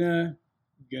we're gonna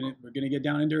get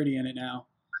down and dirty in it now.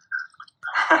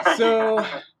 So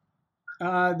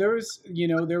there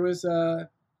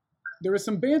was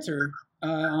some banter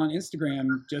on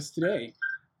Instagram just today,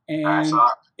 and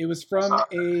it was from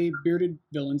a Bearded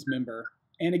Villains member.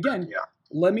 And again,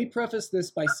 let me preface this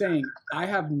by saying I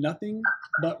have nothing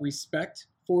but respect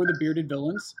for the Bearded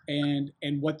Villains and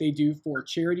what they do for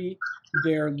charity,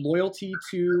 their loyalty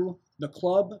to the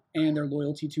club, and their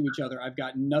loyalty to each other. I've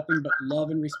got nothing but love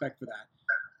and respect for that.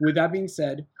 With that being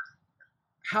said,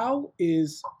 how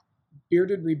is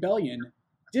Bearded Rebellion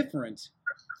different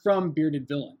from Bearded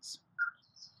Villains?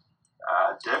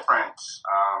 Difference.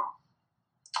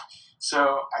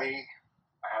 So I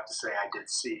have to say I did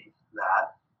see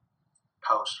that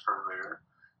post earlier,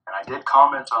 and I did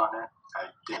comment on it. I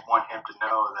did want him to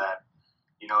know that,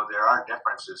 there are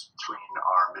differences between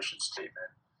our mission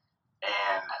statement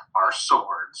and our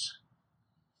swords.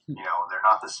 They're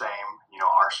not the same.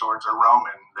 Our swords are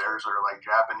Roman, theirs are like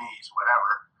Japanese,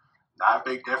 whatever. Not a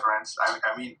big difference.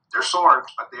 I mean, they're swords,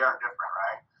 but they are different,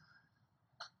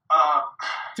 right?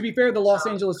 To be fair, the Los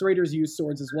Angeles Raiders use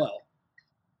swords as well.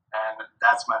 And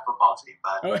that's my football team,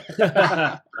 but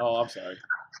Oh, I'm sorry.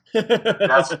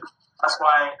 that's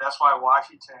why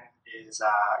Washington is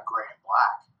gray and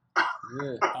black.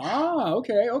 Ah,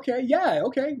 okay, yeah,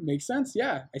 okay, makes sense.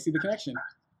 Yeah, I see the connection.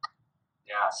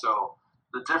 Yeah, so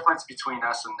the difference between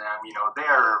us and them,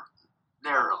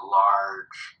 they're a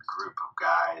large group of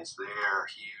guys. They're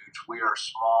huge. We are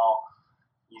small.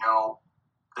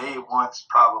 They once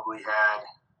probably had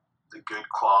the good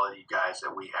quality guys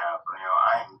that we have.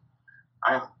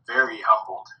 I'm very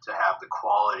humbled to have the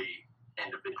quality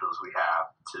individuals we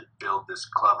have to build this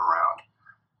club around.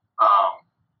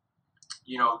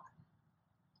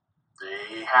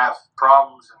 They have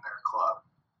problems in their club.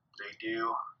 They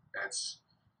do. It's,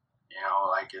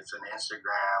 like it's an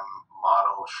Instagram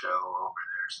model show over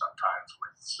there sometimes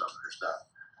with some of their stuff.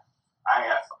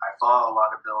 I follow a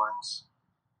lot of villains,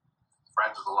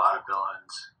 friends with a lot of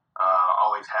villains,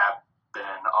 always have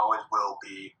been, always will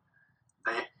be.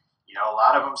 A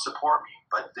lot of them support me,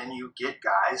 but then you get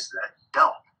guys that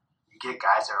don't. You get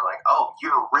guys that are like, oh,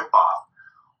 you're a ripoff.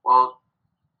 Well,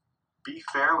 be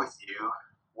fair with you.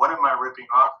 What am I ripping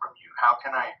off from you? How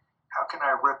can I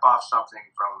rip off something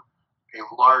from a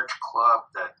large club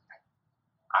that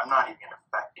I'm not even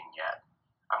affecting yet?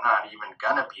 I'm not even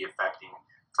gonna be affecting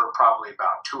for probably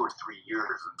about 2 or 3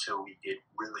 years until we get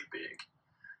really big.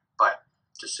 But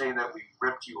to say that we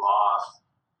ripped you off,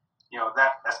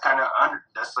 that's kind of I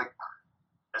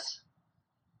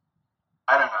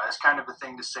don't know. That's kind of a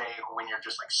thing to say when you're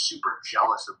just like super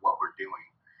jealous of what we're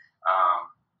doing.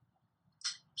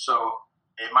 So,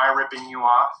 am I ripping you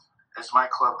off? Is my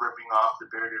club ripping off the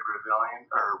Bearded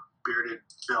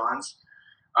Villains?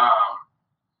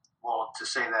 Well, to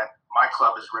say that my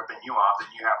club is ripping you off, then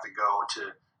you have to go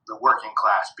to the working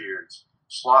class beards,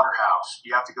 Slaughterhouse.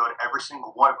 You have to go to every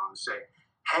single one of them and say,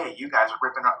 hey, you guys are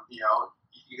ripping up, you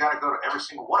got to go to every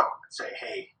single one of them and say,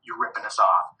 hey, you're ripping us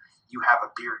off. You have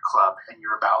a beard club and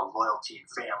you're about loyalty and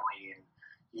family and,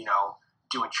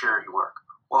 doing charity work.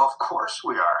 Well, of course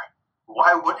we are.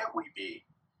 Why wouldn't we be?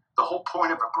 The whole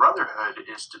point of a brotherhood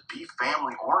is to be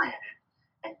family oriented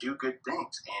and do good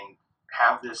things and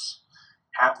have this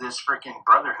freaking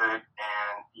brotherhood and,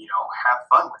 have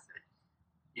fun with it.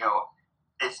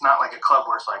 It's not like a club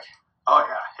where it's like, oh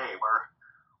yeah, hey,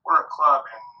 we're a club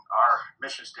and our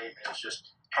mission statement is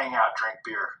just hang out, drink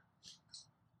beer.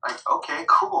 Like, okay,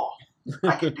 cool.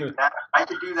 I could do that. I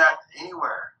could do that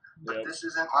anywhere. But Yep. This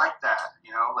isn't like that.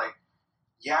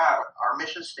 Yeah, our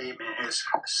mission statement is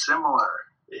similar.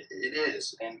 It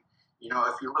is. And,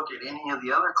 if you look at any of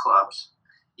the other clubs,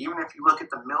 even if you look at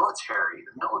the military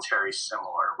is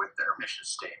similar with their mission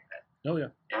statement. Oh, yeah.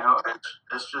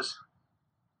 It's just,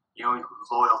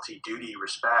 loyalty, duty,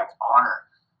 respect, honor,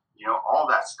 all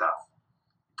that stuff.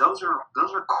 Those are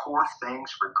core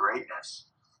things for greatness.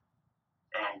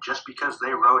 And just because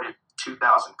they wrote it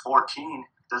 2014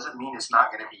 doesn't mean it's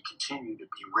not going to be continued to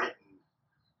be written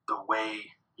the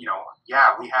way,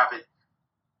 yeah, we have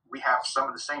some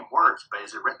of the same words, but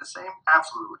is it written the same?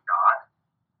 Absolutely not.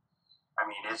 I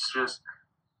mean, it's just,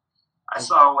 I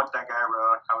saw what that guy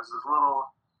wrote. I was a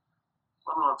little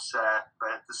upset,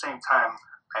 but at the same time,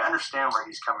 I understand where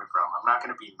he's coming from. I'm not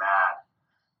going to be mad.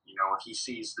 If he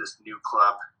sees this new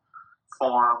club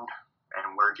formed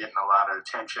and we're getting a lot of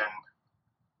attention,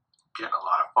 getting a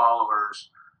lot of followers,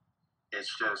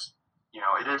 it's just,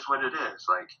 it is what it is.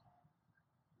 Like,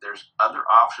 there's other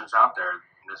options out there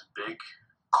in this big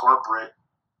corporate,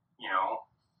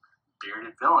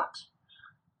 Bearded Villains.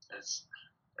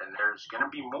 And there's going to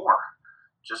be more.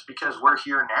 Just because we're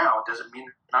here now doesn't mean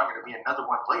there's not going to be another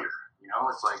one later.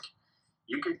 It's like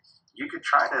you could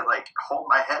try to like hold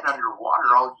my head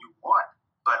underwater all you want,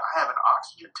 but I have an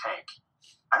oxygen tank.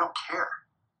 I don't care.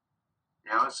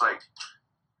 It's like,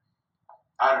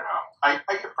 I don't know. I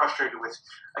get frustrated with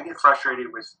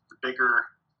the bigger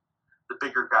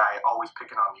guy always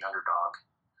picking on the underdog.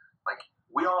 Like,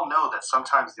 we all know that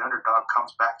sometimes the underdog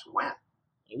comes back to win.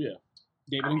 Oh, yeah.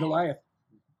 David and Goliath.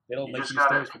 They don't You make just these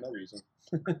gotta- stories for no reason.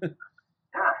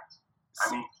 Yeah.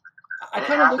 I mean, I it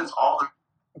kind of happens all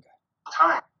the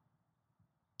time.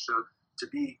 So to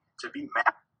be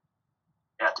mad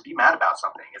to be mad about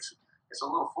something, it's a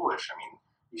little foolish. I mean,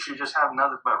 you should just have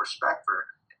nothing but respect for it.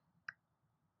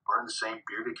 We're in the same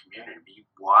bearded community.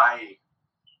 Why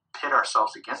pit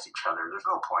ourselves against each other? There's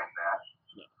no point in that.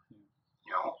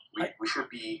 You know, we should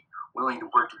be willing to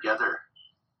work together.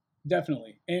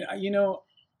 Definitely. And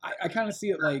I kind of see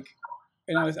it like,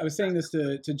 and I was saying this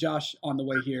to Josh on the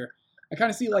way here. I kind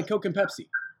of see it like Coke and Pepsi.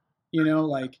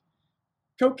 Like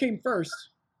Coke came first,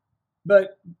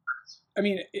 but I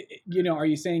mean, are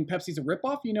you saying Pepsi's a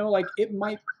ripoff? Like it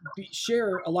might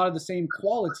share a lot of the same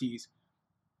qualities,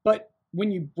 but when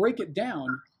you break it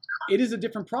down, it is a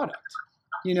different product.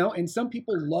 And some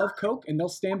people love Coke and they'll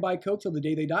stand by Coke till the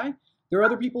day they die. There are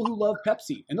other people who love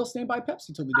Pepsi and they'll stand by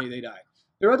Pepsi till the day they die.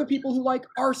 There are other people who like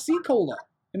RC Cola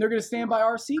and they're going to stand by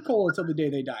RC Cola until the day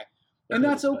they die. And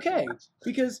that's okay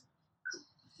because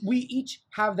we each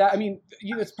have that. I mean,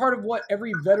 it's part of what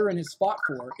every veteran has fought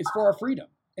for is for our freedom.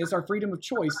 It's our freedom of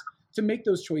choice to make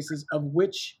those choices of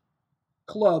which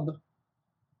club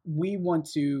we want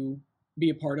to be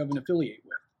a part of and affiliate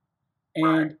with.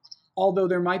 And although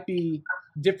there might be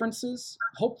differences,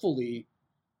 hopefully,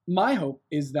 my hope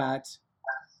is that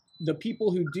the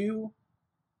people who do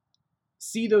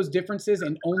see those differences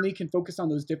and only can focus on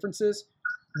those differences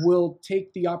will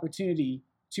take the opportunity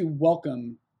to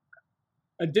welcome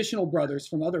additional brothers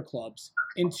from other clubs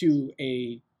into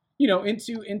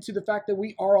into the fact that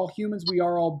we are all humans, we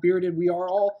are all bearded, we are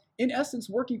all in essence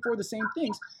working for the same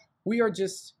things. We are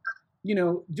just,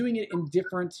 doing it in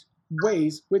different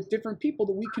ways with different people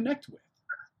that we connect with.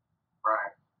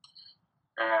 Right.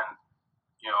 And,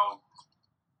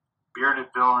 bearded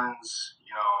villains,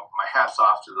 my hat's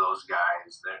off to those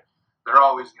guys. They're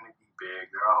always going to be big.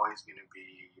 They're always going to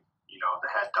be,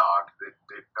 the head dog.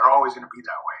 They're always going to be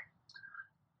that way.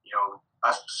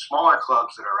 Us smaller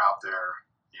clubs that are out there,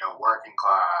 working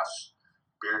class,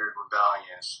 Bearded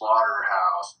Rebellion,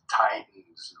 Slaughterhouse,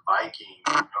 Titans,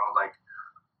 Vikings, like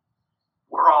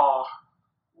we're all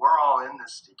in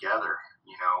this together.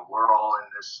 We're all in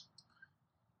this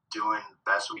doing the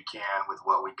best we can with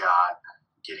what we got,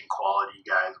 getting quality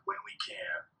guys when we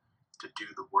can to do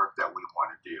the work that we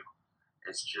want to do.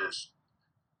 It's just,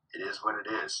 it is what it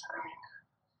is. I mean,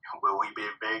 will we be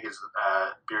big as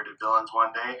Bearded Villains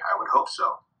one day? I would hope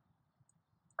so.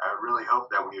 I really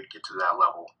hope that we would get to that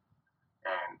level.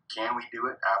 And can we do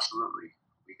it? Absolutely.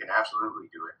 We can absolutely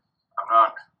do it. I'm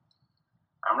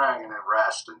not going to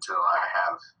rest until I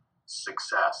have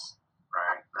success,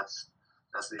 right? That's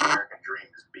the American dream,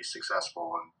 is to be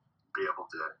successful and be able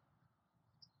to,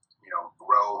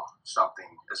 grow something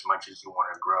as much as you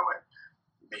want to grow it,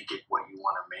 make it what you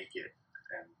want to make it.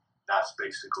 And that's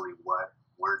basically what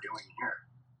we're doing here.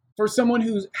 For someone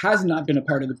who has not been a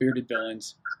part of the Bearded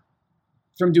Villains,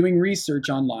 from doing research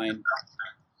online,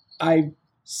 I've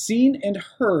seen and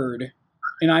heard,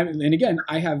 and again,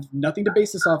 I have nothing to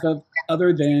base this off of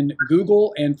other than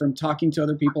Google and from talking to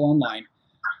other people online.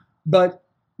 But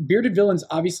Bearded Villains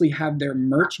obviously have their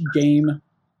merch game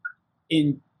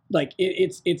in, like,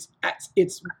 it's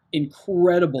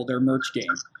incredible, their merch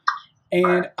game.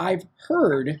 And I've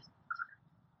heard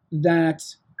that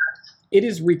it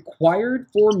is required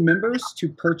for members to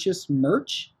purchase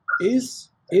merch. Is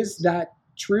that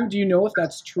true? Do you know if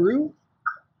that's true?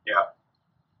 Yeah,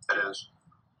 it is.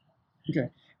 Okay.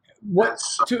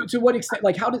 To what extent?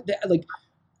 Like, how did that, like,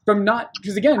 from not,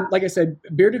 because again, like I said,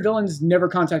 Bearded Villains never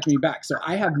contacted me back, so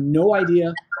I have no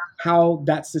idea how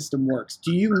that system works.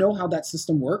 Do you know how that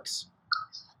system works?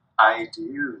 I do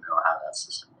know how that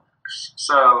system works.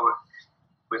 So,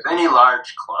 with any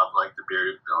large club like the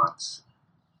Bearded Villains,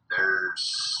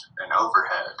 there's an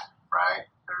overhead, right?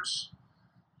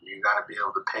 You got to be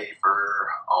able to pay for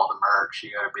all the merch.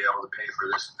 You got to be able to pay for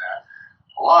this and that.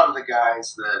 A lot of the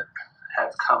guys that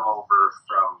have come over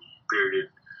from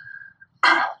Bearded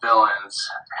Villains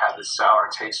have this sour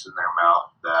taste in their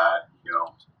mouth that,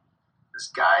 this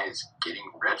guy is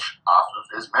getting rich off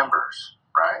of his members,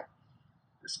 right?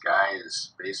 This guy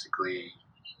is basically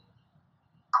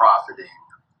profiting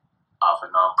off a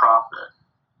nonprofit.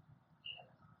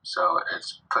 So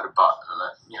it's put a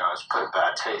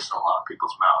bad taste in a lot of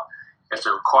people's mouth. It's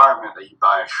a requirement that you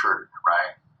buy a shirt,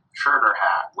 right? Shirt or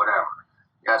hat, whatever.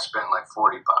 You got to spend like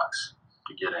 $40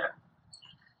 to get in.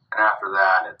 And after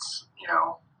that, it's,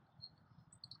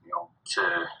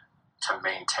 to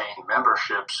maintain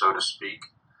membership, so to speak,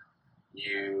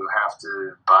 you have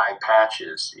to buy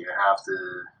patches. You have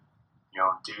to,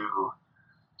 do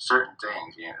certain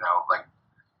things, like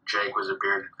Jake was a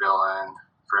Bearded Villain,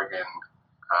 friggin'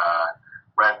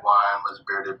 Red Wine was a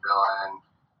Bearded Villain,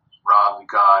 Rob the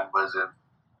God was a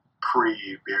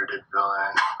pre-Bearded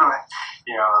Villain,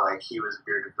 like he was a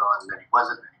Bearded Villain, then he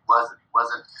wasn't,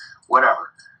 wasn't,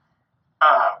 whatever.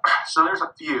 So there's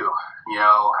a few,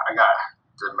 I got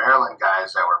the Maryland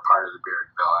guys that were part of the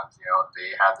Bearded Villains, they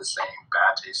had the same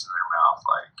bad taste in their mouth.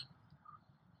 Like,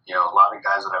 a lot of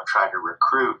guys that I've tried to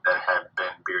recruit that have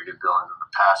been Bearded Villains in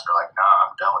the past are like, nah,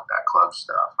 I'm done with that club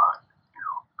stuff.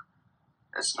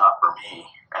 It's not for me.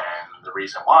 And the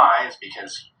reason why is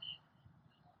because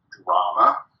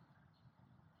drama,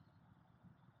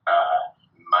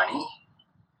 money,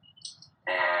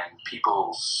 and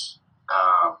people's,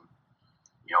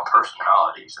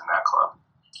 personalities in that club.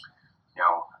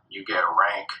 You get a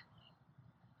rank,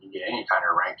 you get any kind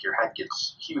of rank, your head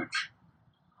gets huge.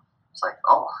 It's like,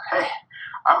 oh, hey,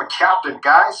 I'm a captain,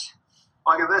 guys.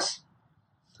 Look at this.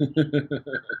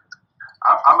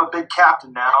 I'm a big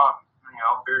captain now. I'm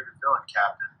Bearded Villain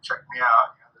captain. Check me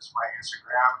out. This is my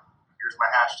Instagram. Here's my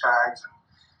hashtags and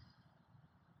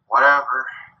whatever.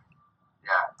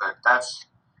 Yeah, but that's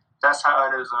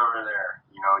how it is over there.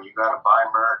 You got to buy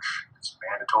merch. It's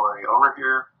mandatory. Over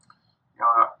here,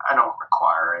 I don't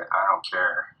require it. I don't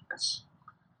care. It's,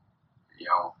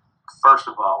 first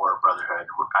of all, we're a brotherhood.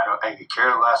 I could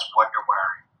care less what you're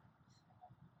wearing.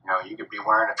 You could be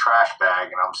wearing a trash bag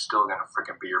and I'm still going to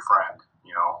freaking be your friend,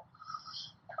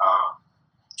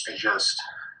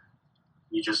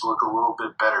 you just look a little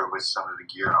bit better with some of the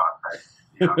gear on.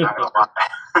 Not gonna lie.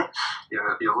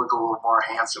 You look a little more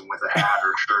handsome with a hat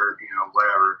or shirt,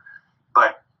 whatever.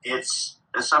 But it's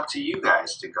up to you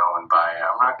guys to go and buy it.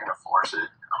 I'm not going to force it.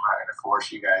 I'm not going to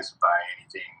force you guys to buy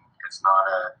anything. It's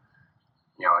not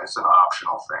it's an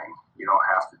optional thing. You don't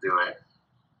have to do it.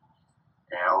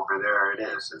 And over there it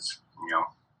is. It's,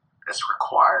 it's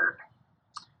required.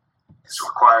 It's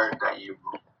required that you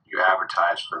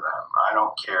advertise for them. I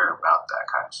don't care about that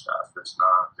kind of stuff. It's not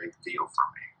a big deal for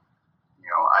me.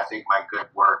 I think my good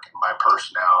work and my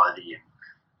personality and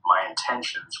my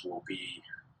intentions will be,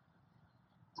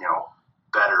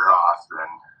 better off than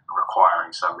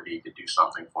requiring somebody to do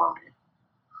something for me.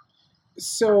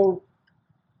 So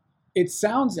it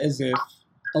sounds as if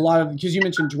because you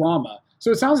mentioned drama,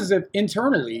 so it sounds as if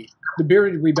internally the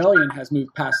Bearded Rebellion has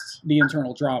moved past the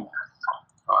internal drama.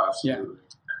 Oh, absolutely.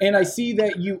 Yeah. And I see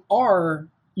that you are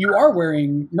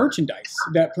wearing merchandise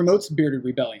that promotes Bearded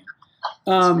Rebellion.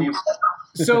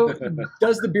 So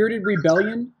does the Bearded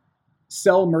Rebellion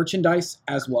sell merchandise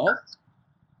as well?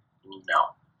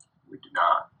 No, we do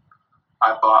not.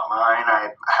 I bought mine.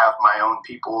 I have my own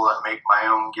people that make my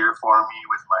own gear for me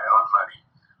with my own money.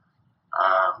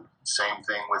 Same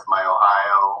thing with my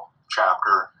Ohio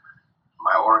chapter,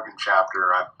 my Oregon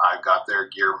chapter. I got their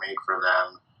gear made for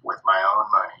them with my own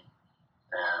money.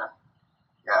 And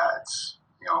yeah, it's,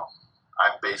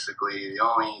 I basically, the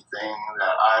only thing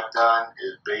that I've done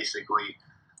is basically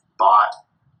bought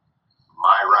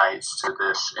my rights to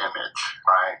this image,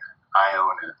 right? I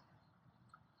own it.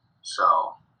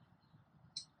 So,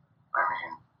 I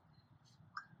mean,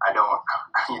 I don't,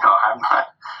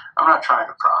 I'm not trying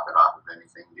to profit off of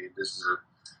anything, dude. It's a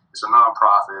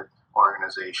non-profit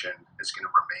organization. It's going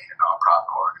to remain a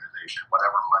non-profit organization.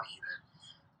 Whatever money that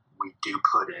we do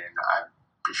put in, I'd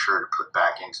be sure to put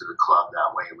back into the club.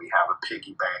 That way we have a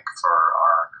piggy bank for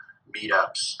our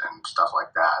meetups and stuff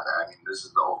like that. I mean, the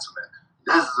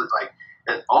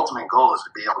ultimate goal is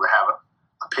to be able to have a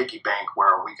piggy bank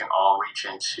where we can all reach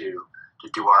into to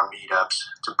do our meetups,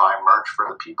 to buy merch for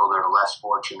the people that are less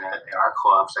fortunate in our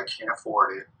clubs that can't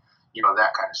afford it,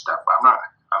 that kind of stuff. I'm not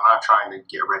trying to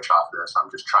get rich off this. I'm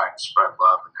just trying to spread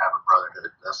love and have a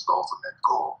brotherhood. That's the ultimate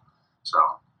goal. So,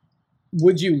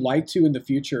 would you like to in the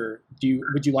future?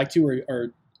 Would you like to,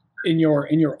 or in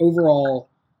your overall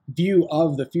view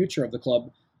of the future of the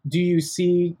club, do you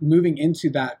see moving into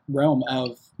that realm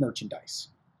of merchandise?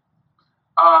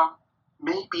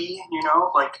 Maybe,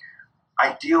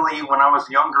 ideally when I was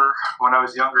younger, I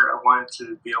wanted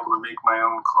to be able to make my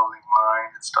own clothing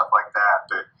line and stuff like that,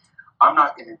 but I'm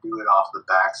not going to do it off the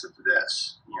backs of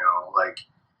this,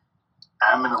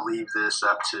 I'm going to leave this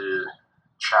up to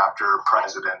chapter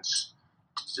presidents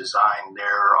to design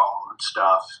their own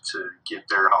stuff, to get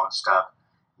their own stuff.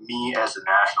 Me as the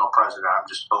national president, I'm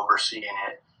just overseeing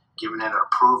it, giving it an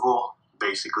approval,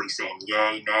 basically saying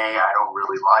yay, nay, I don't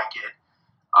really like it.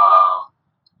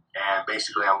 And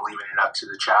basically I'm leaving it up to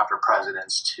the chapter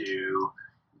presidents to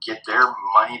get their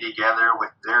money together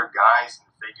with their guys and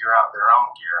figure out their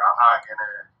own gear.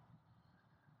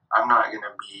 I'm not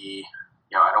gonna be,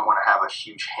 I don't want to have a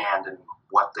huge hand in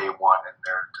what they want in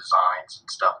their designs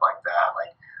and stuff like that.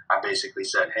 Like, I basically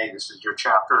said, hey, this is your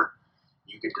chapter.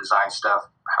 You can design stuff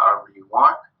however you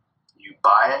want. You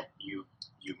buy it, you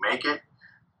make it.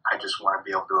 I just want to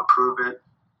be able to approve it,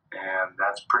 and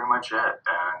that's pretty much it.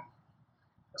 And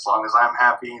as long as I'm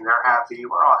happy, they're happy,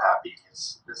 we're all happy.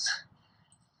 It's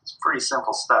pretty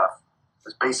simple stuff.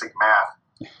 It's basic math.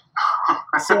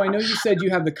 So I know you said you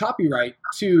have the copyright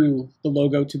to the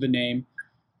logo, to the name.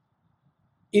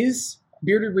 Is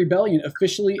Bearded Rebellion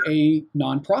officially a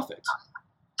nonprofit?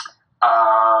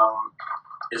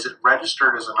 Is it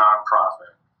registered as a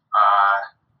nonprofit?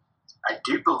 I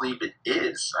do believe it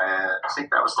is. I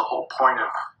think that was the whole point of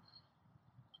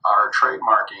our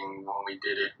trademarking when we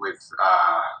did it with,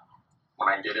 when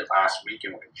I did it last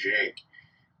weekend with Jake.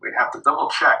 We'd have to double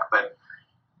check, but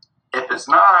if it's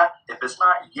not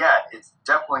yet, it's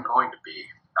definitely going to be.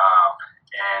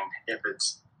 And if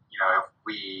it's, if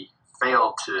we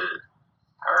fail to,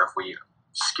 or if we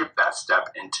skip that step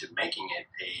into making it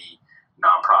a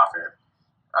nonprofit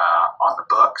on the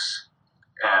books,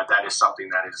 that is something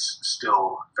that is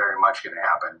still very much going to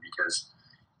happen, because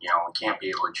we can't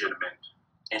be a legitimate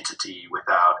entity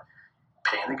without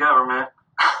paying the government.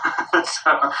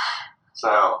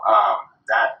 so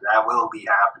that will be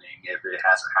happening if it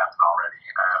hasn't happened already.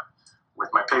 With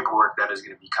my paperwork that is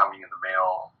going to be coming in the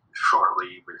mail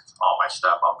shortly with all my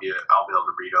stuff, I'll be able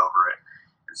to read over it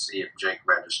and see if Jake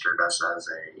registered us as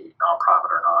a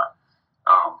nonprofit or not.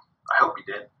 I hope he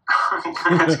did.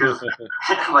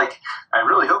 I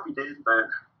really hope he did, but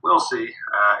we'll see.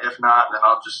 If not, then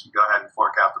I'll just go ahead and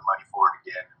fork out the money for it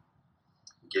again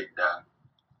and get it done.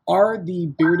 Are the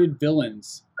Bearded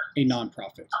Villains a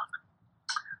nonprofit?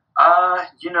 I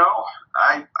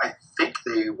think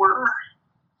they were.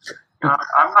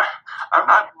 I'm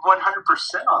not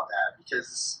 100% on that,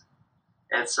 because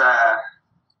it's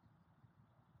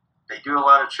they do a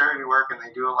lot of charity work and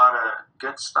they do a lot of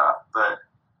good stuff, but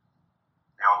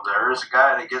there is a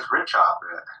guy that gets rich off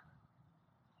it.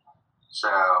 So,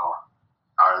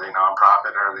 are they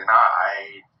nonprofit or are they not?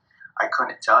 I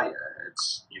couldn't tell you.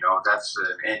 It's that's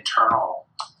an internal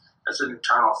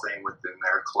thing within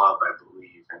their club, I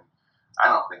believe, and I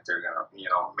don't think they're gonna.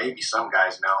 Maybe some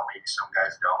guys know, maybe some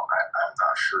guys don't. I'm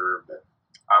not sure, but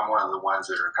I'm one of the ones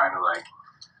that are kind of like,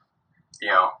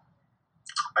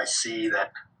 I see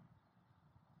that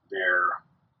they're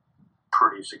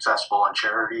pretty successful in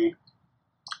charity.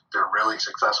 They're really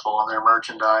successful in their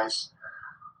merchandise,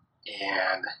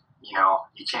 and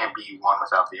you can't be one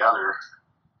without the other.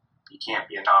 You can't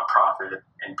be a nonprofit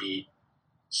and be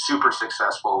super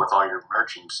successful with all your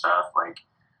merching stuff. Like,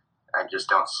 I just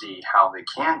don't see how they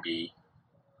can be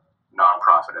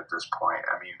nonprofit at this point.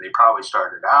 I mean, they probably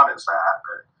started out as that,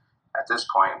 but at this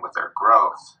point, with their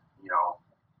growth,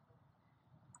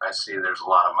 I see there's a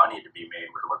lot of money to be made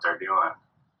with what they're doing.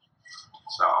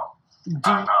 So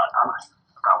I'm not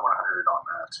 100 on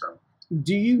that. So,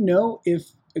 do you know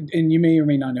if, and you may or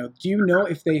may not know, do you know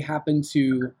if they happen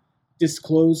to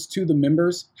disclose to the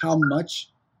members how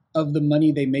much of the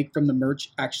money they make from the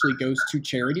merch actually goes to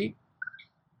charity?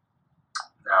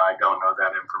 No, I don't know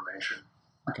that information.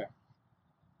 Okay.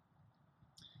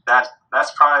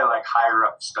 That's probably like higher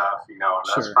up stuff,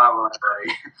 That's sure. Probably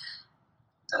like,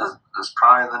 that's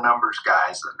probably the numbers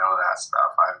guys that know that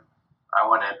stuff. I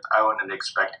wouldn't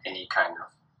expect any kind of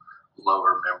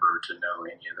lower member to know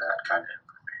any of that kind of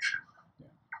information. Yeah.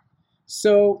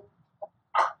 So,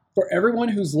 for everyone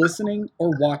who's listening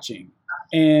or watching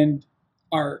and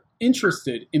are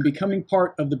interested in becoming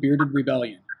part of the Bearded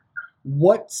Rebellion,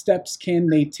 what steps can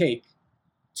they take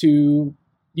to,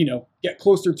 get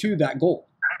closer to that goal?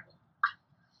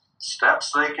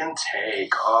 Steps they can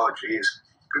take. Oh, geez.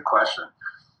 Good question.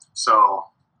 So,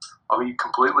 I'll be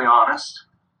completely honest.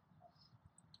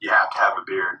 You have to have a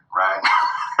beard, right?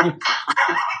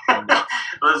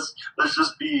 let's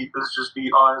just be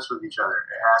honest with each other.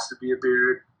 It has to be a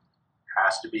beard. It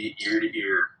has to be ear to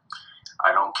ear.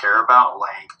 I don't care about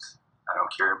length. I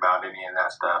don't care about any of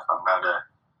that stuff. I'm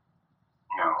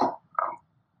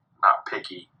not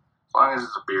picky. As long as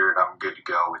it's a beard, I'm good to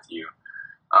go with you.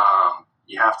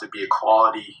 You have to be a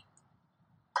quality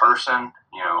person,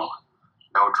 no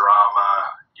drama.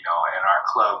 In our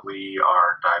club, we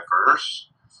are diverse,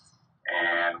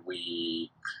 and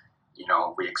we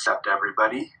accept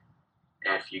everybody.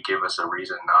 If you give us a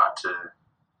reason not to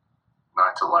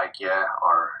like you,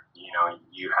 or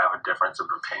you have a difference of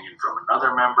opinion from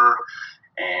another member,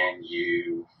 and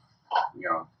you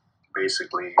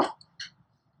basically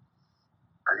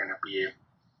are going to be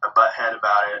a butthead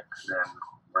about it, then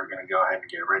we're going to go ahead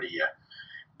and get rid of you.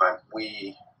 But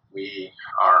we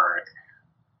are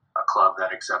a club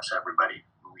that accepts everybody.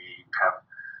 We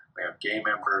have gay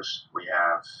members. We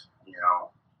have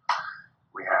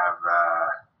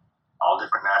all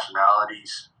different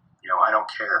nationalities. I don't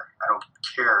care. I don't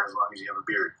care as long as you have a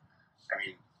beard. I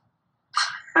mean,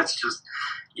 it's just,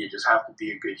 You just have to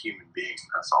be a good human being.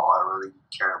 That's all I really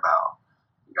care about.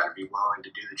 You got to be willing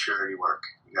to do the charity work.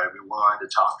 You got to be willing to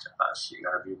talk to us. You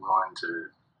got to be willing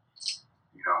to,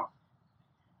 you know,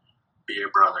 be a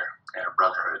brother and a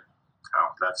brotherhood. You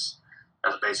know, that's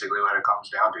basically what it comes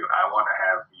down to. I want to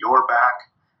have your back,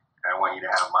 and I want you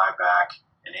to have my back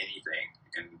in anything.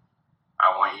 And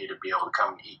I want you to be able to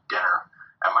come and eat dinner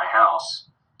at my house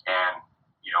and,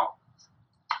 you know,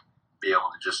 be able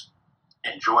to just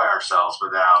enjoy ourselves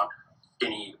without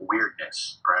any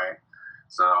weirdness, right?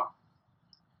 So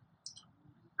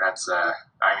that's,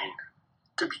 I mean,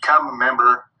 to become a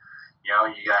member, you know,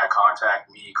 you gotta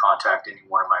contact me, contact any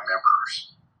one of my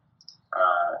members,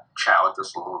 chat with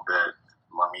us a little bit.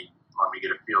 Let me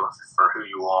get a feel for who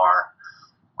you are.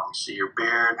 Let me see your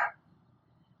beard,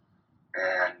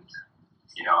 and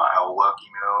you know, I will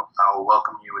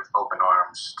welcome you with open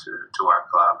arms to our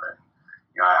club, and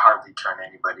you know, I hardly turn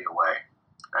anybody away.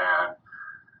 And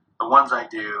the ones I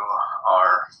do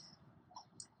are,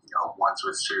 you know, ones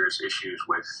with serious issues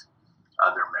with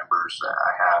other members that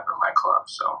I have in my club.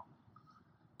 So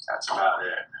that's about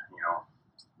it. You know,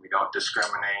 we don't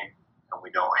discriminate and we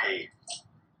don't hate.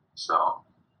 So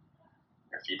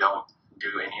if you don't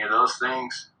do any of those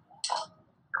things,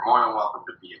 you're more than welcome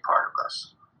to be a part of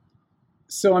us.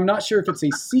 So I'm not sure if it's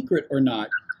a secret or not,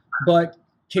 but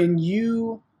can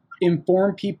you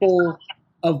inform people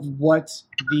of what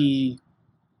the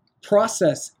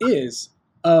process is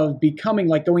of becoming,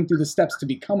 like going through the steps to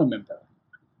become a member?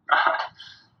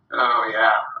 Oh, yeah.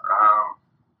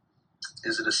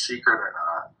 Is it a secret or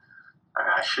not? I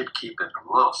mean, I should keep it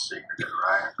a little secret,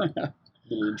 right?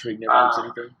 Little intrigue never hurts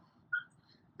anything.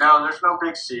 No, there's no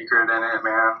big secret in it,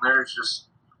 man. There's just,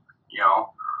 you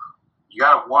know, you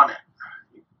gotta want it.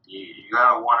 You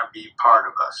gotta want to be part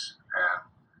of us. And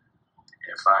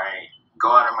if I go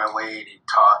out of my way to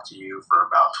talk to you for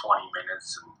about 20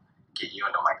 minutes and get you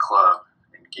into my club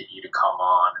and get you to come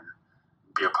on and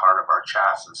be a part of our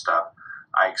chats and stuff,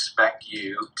 I expect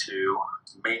you to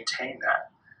maintain that.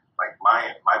 Like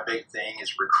my big thing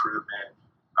is recruitment,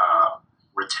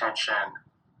 retention,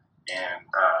 and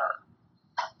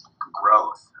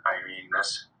growth. I mean,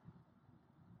 this,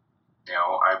 you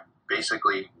know, I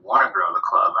basically want to grow the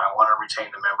club. I want to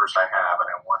retain the members I have, and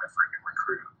I want to freaking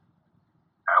recruit.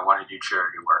 I want to do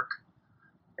charity work.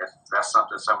 If that's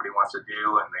something somebody wants to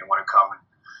do and they want to come and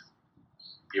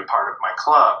be a part of my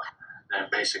club, then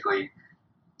basically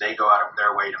they go out of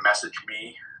their way to message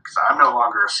me, because I'm no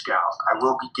longer a scout. I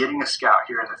will be getting a scout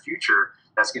here in the future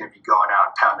that's going to be going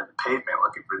out and pounding the pavement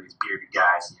looking for these bearded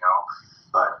guys, you know.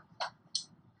 But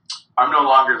I'm no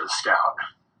longer the scout.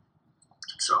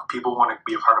 So if people want to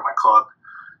be a part of my club,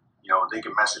 you know, they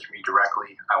can message me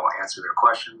directly. I will answer their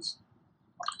questions.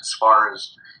 As far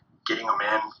as getting them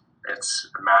in, it's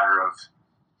a matter of,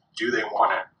 do they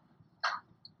want it?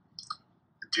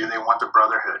 Do they want the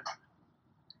brotherhood?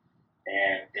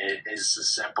 And it is as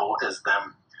simple as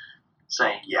them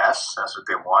saying yes, that's what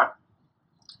they want.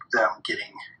 Them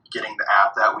getting the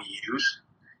app that we use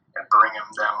and bringing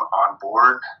them on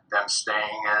board. Them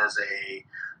staying as a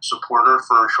supporter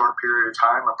for a short period of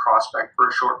time, a prospect for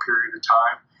a short period of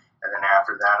time. And then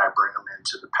after that, I bring them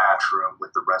into the patch room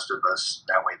with the rest of us.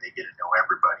 That way they get to know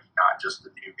everybody, not just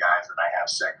the new guys that I have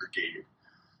segregated.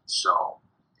 So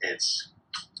it's,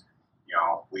 you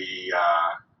know,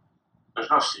 there's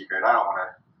no secret. I don't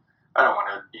want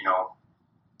to, you know,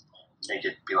 make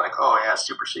it be like, oh yeah,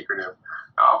 super secretive.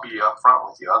 I'll be upfront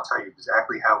with you. I'll tell you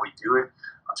exactly how we do it.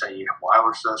 I'll tell you why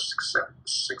we're so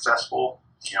successful.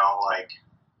 You know, like,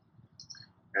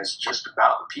 it's just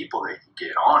about the people that you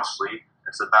get, honestly.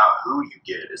 It's about who you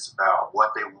get. It's about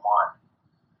what they want.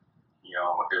 You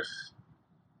know, if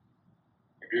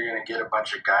you're going to get a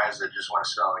bunch of guys that just want to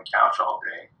sit on the couch all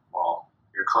day, well,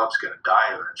 your club's going to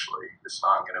die eventually. It's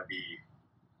not going to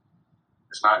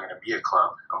be a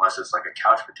club unless it's like a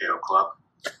couch potato club.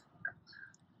 I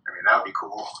mean, that would be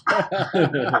cool.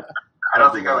 I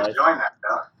don't think I would join that,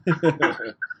 though.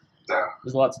 So,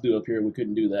 there's a lot to do up here. We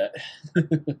couldn't do that.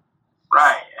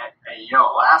 Right. And, you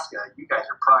know, Alaska, you guys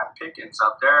are prime pickings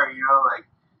up there. You know, like,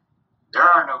 there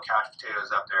are no couch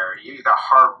potatoes up there. You got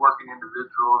hard-working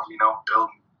individuals, you know,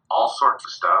 building all sorts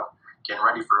of stuff, getting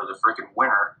ready for the freaking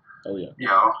winter. Oh, yeah. You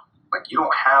know, like, you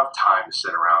don't have time to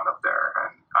sit around up there.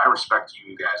 And I respect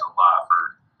you guys a lot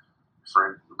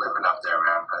for living up there,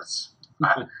 man.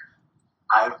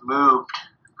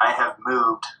 I have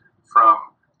moved from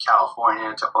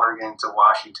California to Oregon to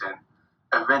Washington.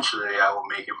 Eventually, I will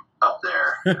make it up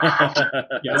there.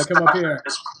 Yeah, come up here.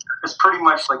 It's pretty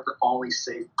much like the only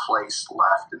safe place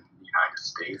left in the United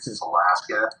States is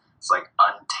Alaska. It's like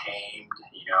untamed,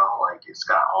 like it's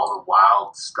got all the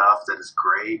wild stuff that is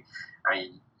great. I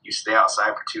mean, you stay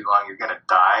outside for too long, you're gonna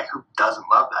die. Who doesn't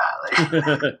love that?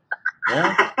 Like,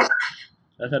 yeah,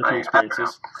 I've had a few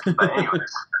experiences. But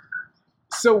anyways,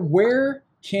 So where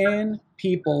can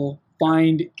people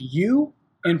find you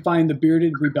and find the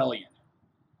Bearded Rebellion?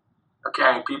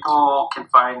 okay, people can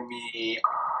find me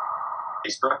on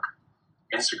Facebook,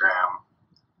 Instagram.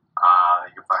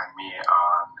 You can find me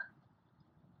on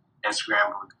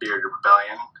Instagram with Bearded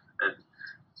Rebellion,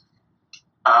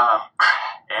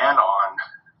 and on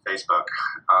Facebook.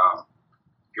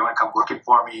 If you want to come looking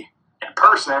for me in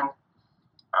person,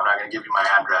 I'm not going to give you my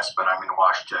address, but I'm in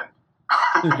Washington.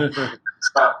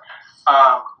 So,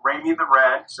 Ramey the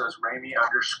Red, so it's Ramey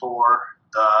 _the_red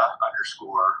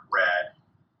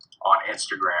on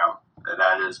Instagram.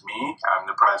 That is me. I'm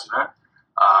the president.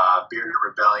 Bearded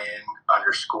Rebellion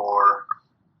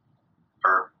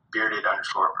Bearded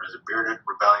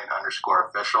Rebellion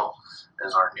 _official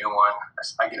is our new one.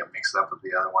 I get it mixed up with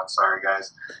the other one. Sorry,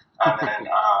 guys. And then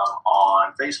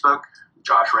on Facebook,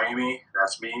 Josh Ramey.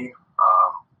 That's me.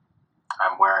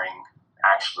 I'm wearing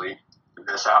actually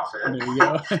this outfit. There you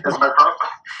go. It's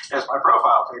my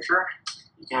profile picture.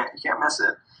 You can't miss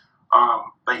it.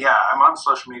 But yeah, I'm on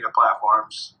social media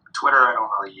platforms. Twitter I don't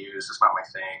really use. It's not my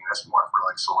thing. That's more for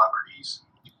like celebrities,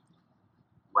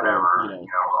 whatever.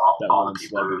 All the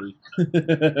people.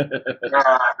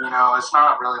 Yeah, it's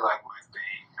not really like my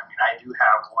thing. I mean, I do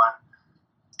have one.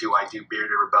 Do I do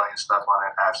Bearded Rebellion stuff on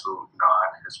it? Absolutely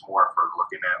not. It's more for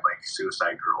looking at like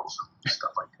suicide girls and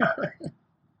stuff like that.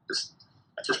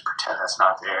 Just pretend that's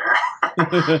not there.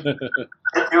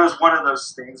 It was one of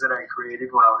those things that I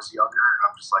created when I was younger, and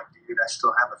I'm just like, dude, I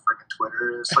still have a freaking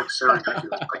Twitter. It's like so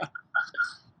ridiculous. Like,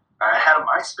 I had a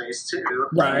MySpace too.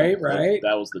 Right.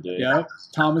 That was the day. Yeah.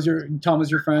 Tom was your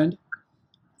friend.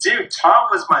 Dude, Tom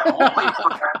was my only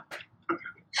friend.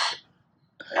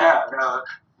 Yeah,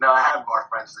 no, I had more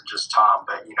friends than just Tom,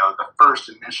 but the first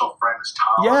initial friend is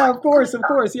Tom. Yeah, of course.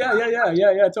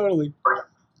 Yeah, totally.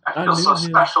 I feel so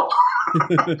special.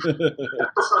 I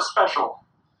feel so special.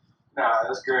 No,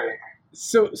 that's great.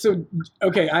 So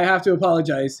okay, I have to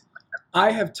apologize.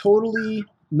 I have totally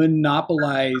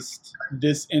monopolized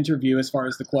this interview as far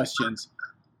as the questions.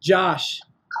 Josh,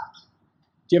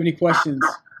 do you have any questions?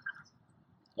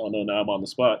 Oh no, now I'm on the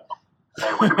spot.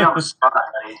 Hey, way to be on the spot,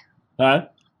 buddy. Huh?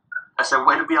 I said,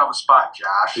 way to be on the spot,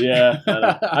 Josh. Yeah, I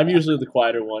know. I'm usually the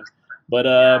quieter one.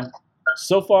 But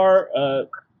so far,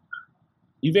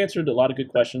 you've answered a lot of good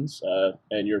questions,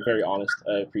 and you're very honest.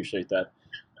 I appreciate that.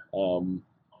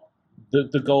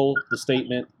 The goal, the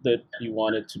statement that you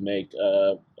wanted to make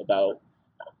about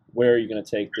where you're going to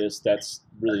take this, that's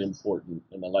really important.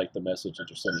 And I like the message that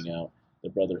you're sending out, the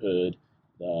brotherhood.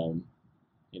 And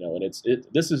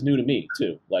this is new to me,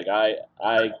 too. Like, I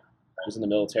was in the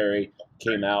military,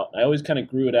 came out. I always kind of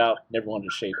grew it out, never wanted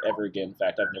to shave ever again. In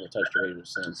fact, I've never touched a razor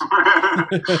since.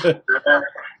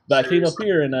 But I came up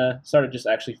here and started just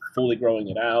actually fully growing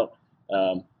it out.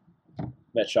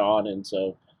 Met Sean, and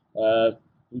so...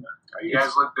 you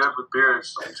guys look good with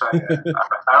beards, I'll tell you.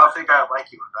 I don't think I'd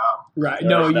like you without. Right.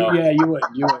 No. You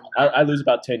wouldn't. I lose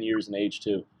about 10 years in age,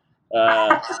 too.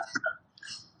 But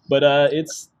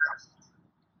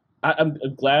I'm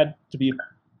glad to be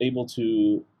able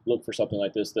to look for something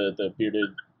like this, the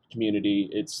bearded community.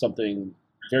 It's something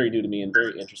very new to me and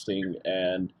very interesting.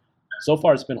 And so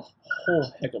far, it's been a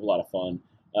whole heck of a lot of fun.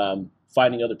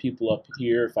 Finding other people up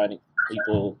here, finding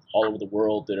people all over the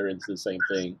world that are into the same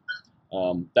thing.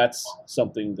 That's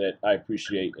something that I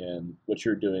appreciate, and what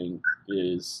you're doing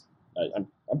is I'm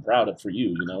proud of for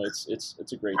you. It's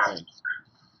a great thing.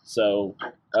 So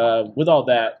with all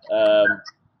that,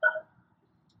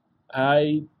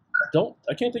 I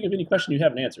can't think of any question you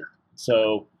haven't answered.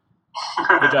 So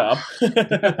good job.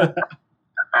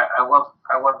 I love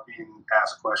being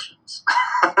asked questions.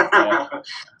 Yeah.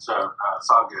 So it's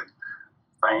all good.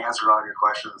 If I answered all your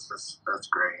questions, that's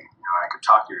great. I could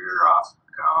talk your ear off.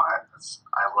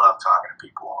 I love talking to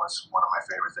people. It's one of my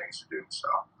favorite things to do. So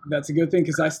That's a good thing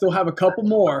because I still have a couple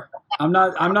more. I'm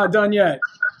not done yet.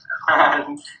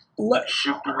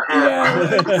 Shoot me in the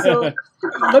head. Yeah. So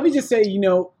let me just say,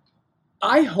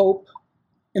 I hope,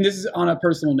 and this is on a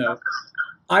personal note,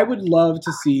 I would love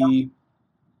to see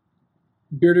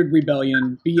Bearded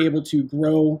Rebellion be able to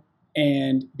grow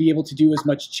and be able to do as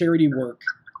much charity work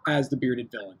as the Bearded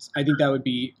Villains. I think that would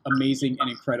be amazing and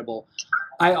incredible.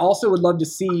 I also would love to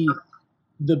see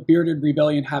the Bearded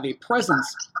Rebellion have a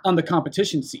presence on the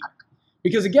competition scene.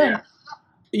 Because again,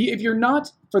 if you're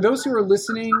not, for those who are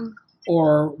listening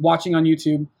or watching on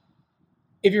YouTube,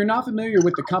 if you're not familiar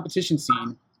with the competition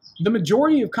scene, the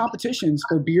majority of competitions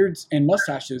for beards and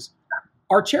mustaches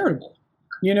are charitable,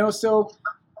 so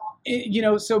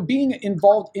so being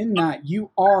involved in that, you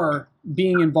are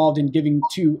being involved in giving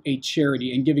to a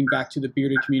charity and giving back to the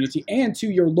bearded community and to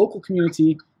your local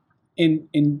community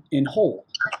in whole.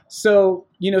 So,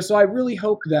 so I really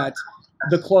hope that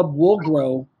the club will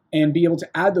grow and be able to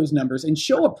add those numbers and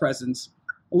show a presence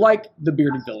like the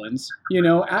Bearded Villains,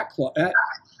 at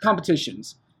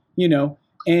competitions,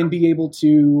 and be able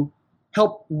to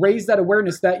help raise that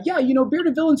awareness that,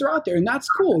 Bearded Villains are out there, and that's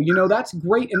cool. That's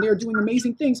great, and they're doing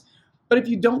amazing things. But if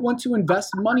you don't want to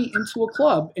invest money into a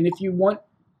club, and if you want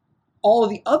all of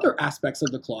the other aspects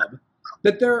of the club,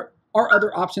 that there are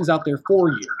other options out there for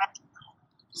you.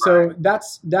 So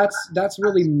that's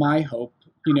really my hope,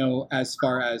 as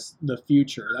far as the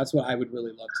future. That's what I would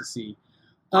really love to see.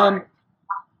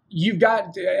 You've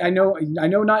got, I know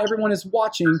not everyone is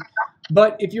watching,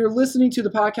 but if you're listening to the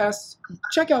podcast,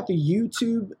 check out the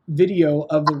YouTube video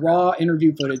of the raw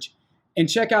interview footage and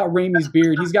check out Ramey's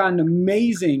beard. He's got an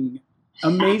amazing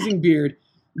beard.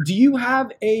 Do you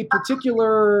have a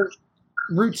particular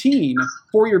routine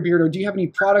for your beard, or do you have any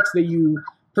products that you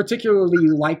particularly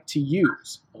like to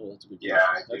use? Oh, that's a good Yeah,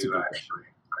 I do actually.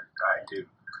 I do.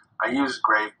 I use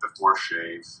Grave before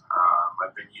shave.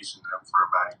 I've been using them for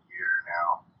about a year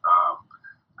now.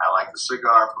 I like the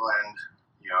cigar blend.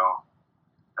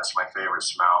 That's my favorite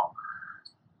smell.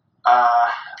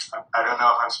 I don't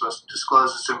know if I'm supposed to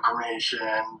disclose this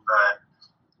information, but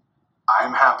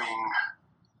I'm having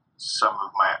some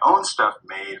of my own stuff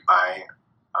made by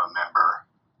a member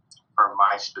for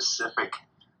my specific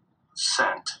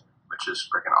scent, which is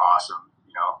freaking awesome.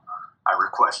 I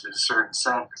requested a certain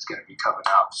scent that's going to be coming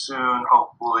out soon,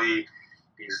 hopefully.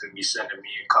 He's going to be sending me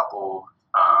a couple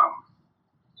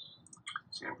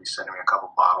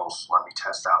bottles. Let me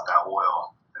test out that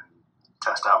oil and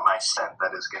test out my scent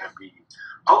that is going to be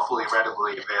hopefully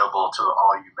readily available to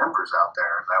all you members out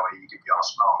there. That way you can be all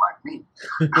smelling like me.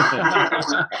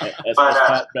 As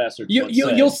Fat Bastard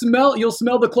you'll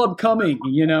smell the club coming,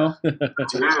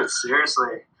 Dude,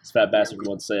 seriously. As Fat Bastard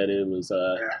once said, it was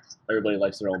everybody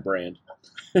likes their own brand.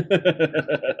 No,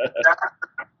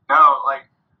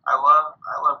 I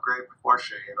love Grave before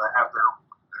shave. I have their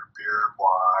beard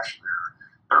wash,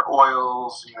 their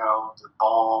oils, the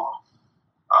balm.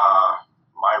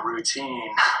 My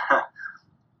routine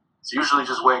is usually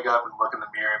just wake up and look in the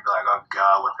mirror and be like, oh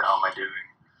God, what the hell am I doing?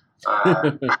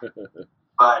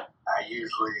 But I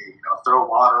usually, throw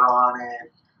water on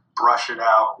it, brush it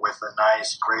out with a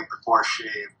nice Grave before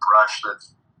shave brush that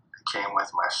came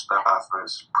with my stuff. It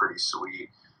was pretty sweet.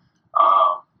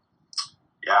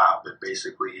 But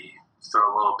basically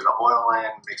throw a little bit of oil in,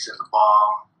 mix in the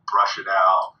balm, brush it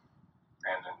out,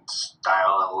 and then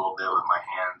style it a little bit with my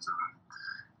hands, and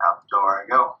out the door I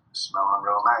go, smelling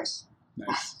real nice.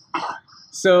 Nice.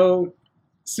 So,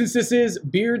 since this is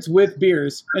Beards with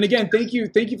Beers, and again, thank you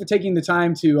for taking the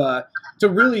time to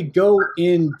really go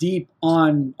in deep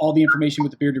on all the information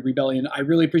with the Bearded Rebellion. I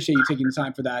really appreciate you taking the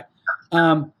time for that.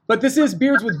 But this is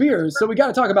Beards with Beers, so we got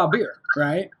to talk about beer,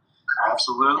 right?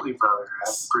 Absolutely, brother.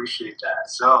 I appreciate that.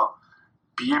 So,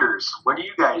 beers, what are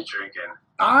you guys drinking?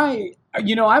 I'm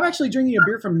actually drinking a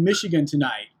beer from Michigan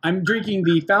tonight. I'm drinking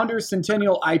the Founders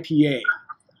Centennial IPA.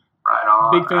 Right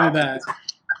on. Big fan of that.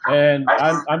 And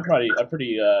I'm pretty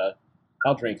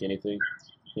I'll drink anything,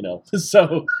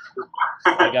 So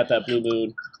I got that Blue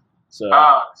Moon. So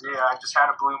I just had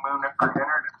a Blue Moon for dinner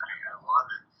tonight. I love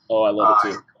it. Oh, I love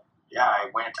it too. Yeah, I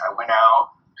went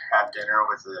out, had dinner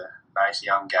with a nice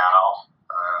young gal,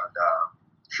 and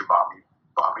she bought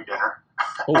me dinner.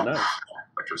 Oh, nice.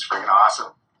 Which was freaking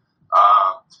awesome.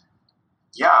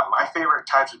 My favorite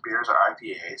types of beers are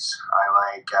IPAs.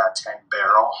 I like 10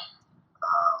 Barrel.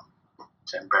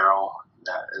 10 Barrel,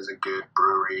 that is a good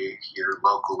brewery here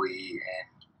locally in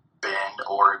Bend,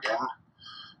 Oregon.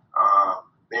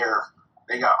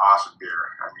 They got awesome beer.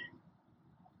 I mean,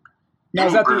 now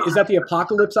is that the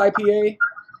Apocalypse IPA?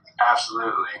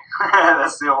 Absolutely.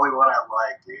 That's the only one I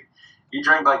like, dude. You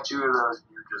drink like two of those,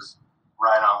 you're just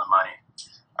right on the money.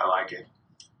 I like it.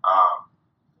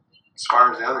 As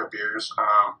far as the other beers,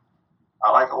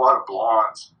 I like a lot of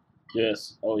blondes.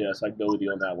 Yes. Oh, yes. I can go with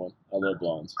you on that one. I love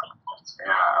blondes.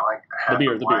 Yeah, I like the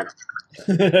beer. Yeah,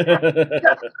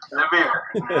 the beer.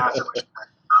 No,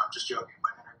 I'm just joking.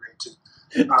 Women are great too.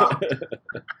 I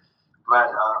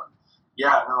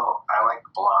like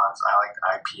the blondes. I like the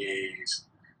IPAs.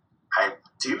 I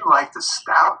do like the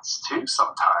stouts too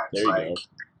sometimes. There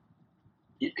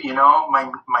you go.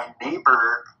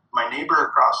 My neighbor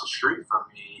across the street from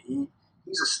me,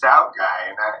 he's a stout guy,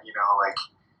 and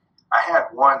I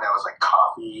had one that was like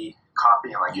coffee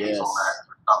and like hazelnut.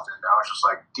 something. I was just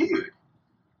like, dude,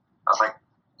 I was like,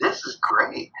 this is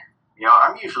great. You know,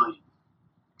 I'm usually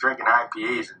drinking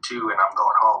IPAs and 2, and I'm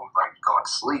going home, like going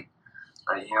to sleep.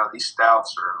 But, you know, these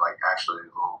stouts are like actually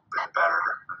a little bit better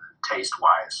taste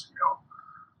wise, you know.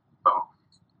 So,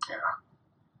 yeah.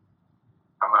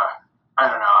 I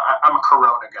don't know. I'm a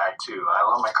Corona guy too. I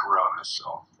love my Coronas,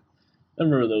 so. I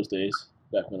remember those days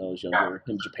back when I was younger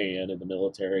in Japan in the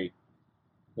military.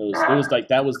 It was like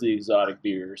that was the exotic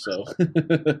beer. So,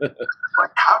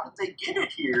 like, how did they get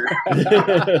it here?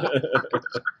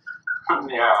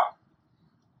 Yeah.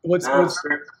 What's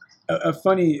a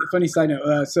funny side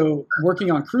note? So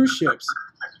working on cruise ships,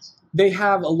 they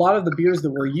have a lot of the beers that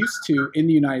we're used to in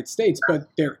the United States, but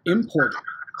they're imported.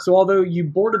 So although you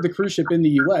boarded the cruise ship in the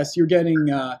U.S., you're getting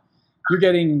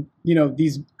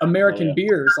these American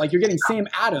beers, like you're getting Sam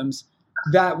Adams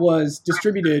that was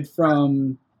distributed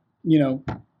from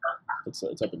it's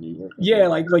up in New York. Yeah,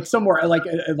 like somewhere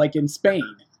like in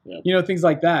Spain. Yeah. Things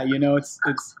like that.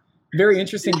 It's very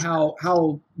interesting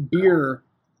how beer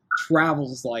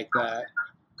travels like that.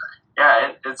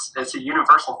 Yeah, it's a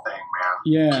universal thing, man.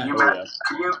 Yeah.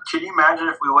 Can you imagine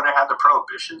if we would have had the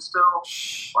prohibition still?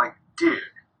 Like, dude,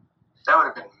 that would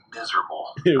have been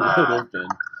miserable. It would have been.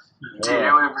 Dude,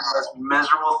 it would have been the most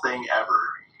miserable thing ever.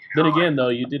 Then again, though,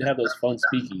 you did have those fun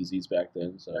speakeasies back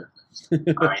then, so.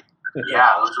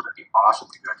 Yeah, those would be awesome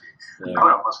to go to. Yeah. I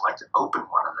would almost like to open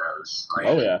one of those.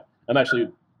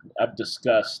 I've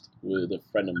discussed with a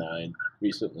friend of mine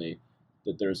recently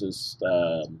that there's this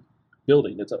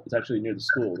building. It's actually near the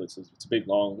school. It's a big,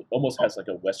 long, almost has like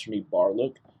a westerny bar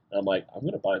look. And I'm like, I'm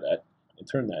going to buy that and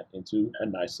turn that into a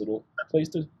nice little place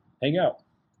to hang out.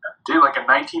 Dude, like a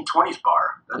 1920s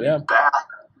bar. That'd be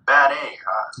bad A.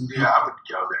 Yeah, I would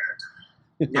go there.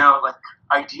 Like,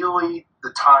 ideally,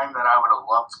 the time that I would have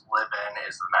loved to live in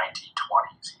is the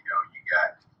 1920s.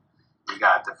 You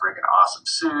got the friggin' awesome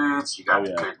suits, you got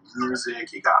the good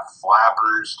music, you got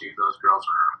flappers. Dude, those girls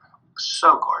were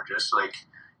so gorgeous. Like,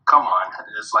 come on.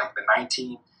 It's like the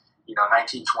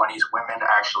 1920s. Women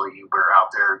actually were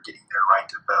out there getting their right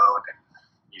to vote. And,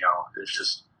 it's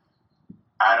just,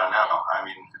 I don't know. I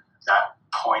mean, that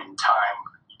point in time,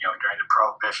 during the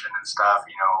Prohibition and stuff,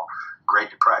 Great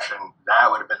Depression, that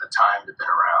would have been the time to have been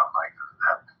around. Like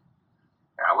that.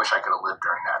 Yeah, I wish I could have lived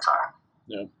during that time.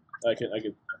 Yeah, I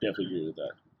could definitely agree with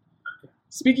that.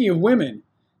 Speaking of women,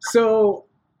 so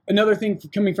another thing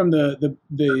coming from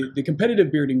the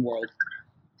competitive bearding world,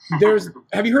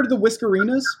 have you heard of the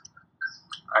Whiskerinas?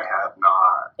 I have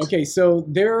not. Okay, so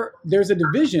there's a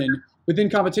division within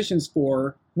competitions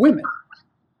for women,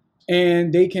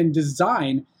 and they can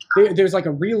design. There's like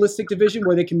a realistic division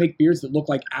where they can make beards that look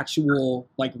like actual,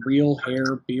 like real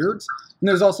hair beards. And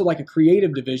there's also like a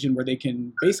creative division where they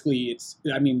can basically,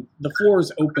 the floor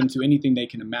is open to anything they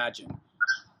can imagine.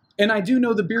 And I do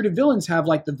know the bearded villains have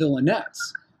like the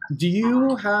villainettes. Do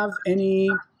you have any,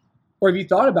 or have you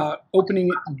thought about opening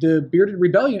the Bearded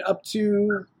Rebellion up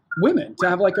to women to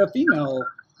have like a female,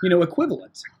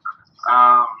 equivalent?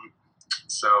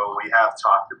 So we have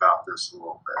talked about this a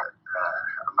little bit.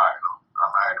 I'm not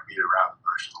going to beat around the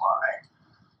bush and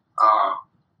lie.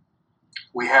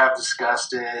 We have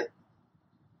discussed it.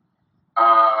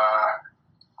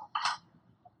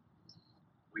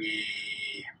 We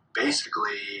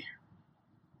basically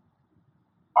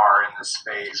are in this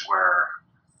phase where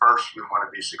first we want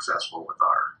to be successful with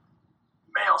our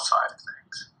male side of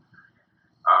things.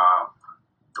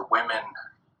 The women,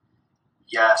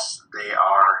 yes, they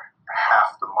are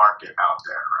half the market out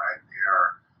there, right?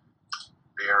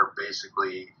 They are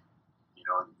basically,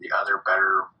 the other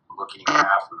better looking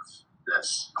half of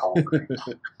this whole thing.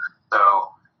 So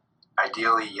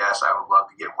ideally, yes, I would love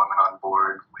to get women on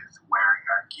board with wearing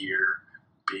our gear,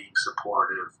 being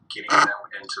supportive, getting them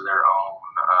into their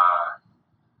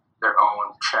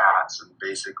own chats, and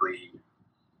basically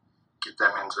get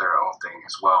them into their own thing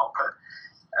as well. But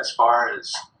as far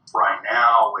as right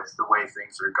now, with the way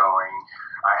things are going,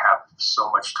 I have so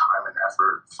much time and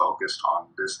effort focused on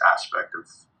this aspect of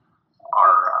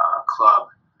our club,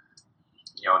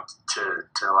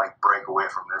 to like break away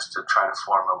from this, to try to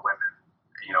form a women,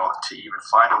 to even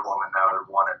find a woman that would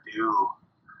want to do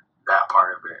that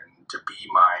part of it, and to be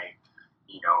my,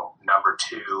 number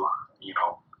two,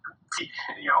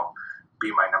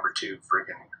 be my number two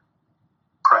friggin'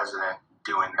 president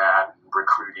doing that and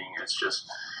recruiting.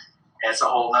 It's a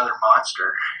whole other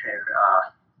monster, and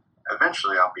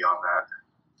eventually I'll be on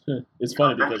that. It's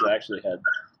funny because I actually had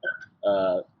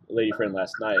a lady friend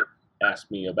last night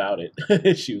ask me about it.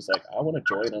 She was like, I want to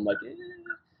join. I'm like,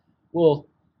 well,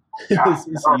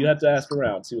 so you have to ask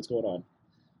around, see what's going on.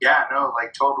 Yeah, no,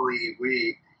 like totally.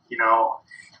 We,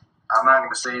 I'm not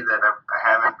going to say that I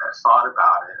haven't thought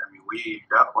about it. I mean, we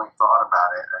definitely thought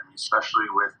about it. I mean, especially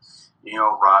with,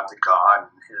 Rod the God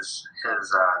and his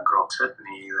girl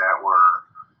Tiffany that were,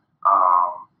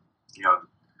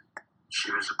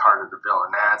 she was a part of the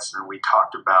Villainettes, and we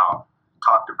talked about,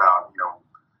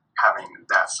 having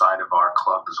that side of our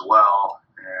club as well.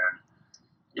 And,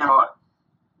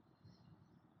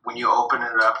 when you open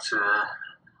it up to the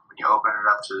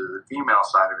female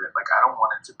side of it, like, I don't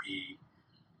want it to be,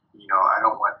 I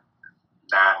don't want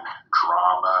that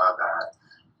drama,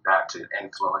 that to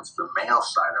influence the male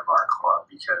side of our club,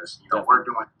 because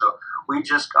we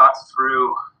just got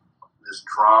through this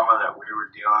drama that we were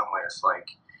dealing with, like,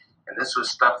 and this was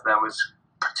stuff that was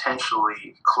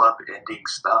potentially club ending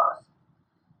stuff,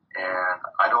 and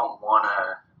I don't want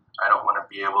to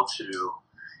be able to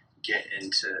get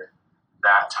into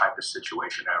that type of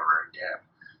situation ever again.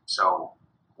 So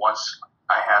once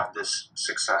I have this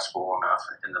successful enough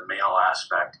in the male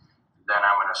aspect, then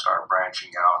I'm going to start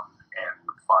branching out and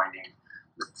finding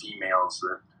the females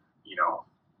that,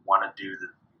 want to do the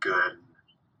good,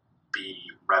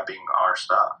 be repping our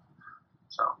stuff.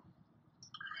 So,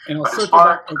 and I'll circle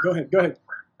back. Oh, go ahead.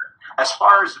 As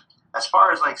far as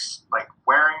like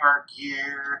wearing our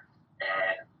gear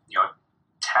and,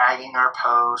 tagging our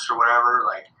posts or whatever,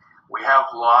 like, we have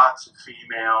lots of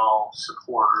female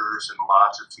supporters and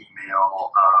lots of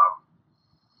female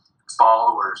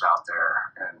followers out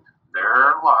there, and there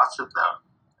are lots of them,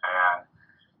 and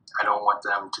I don't want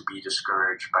them to be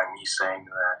discouraged by me saying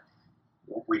that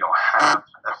we don't have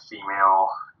a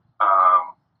female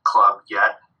club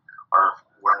yet, or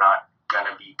we're not going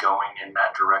to be going in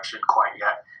that direction quite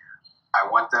yet. I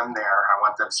want them there. I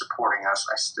want them supporting us.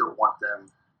 I still want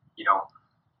them,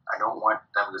 I don't want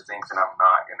them to think that I'm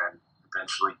not going to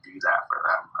eventually do that for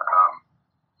them.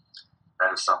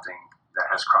 That is something that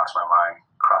has crossed my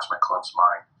club's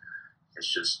mind. It's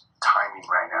just timing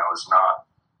right now is not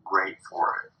great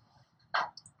for it.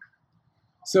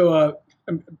 So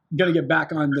I'm going to get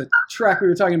back on the track we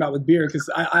were talking about with beer, because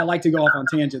I like to go off on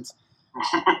tangents.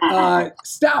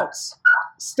 Stouts,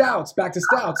 back to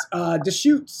stouts.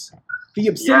 Deschutes, the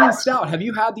Obsidian Stout. Have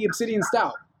you had the Obsidian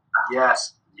Stout?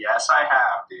 Yes, I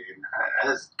have, dude.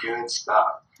 That is good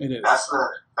stuff. It is. That's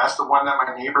the one that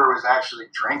my neighbor was actually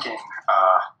drinking.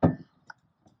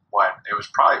 It was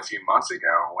probably a few months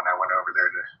ago when I went over there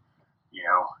to,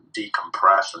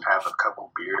 decompress and have a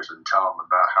couple beers and tell him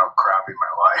about how crappy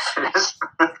my life is.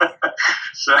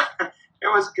 So it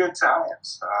was good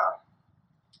times.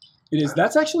 It is.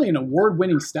 That's actually an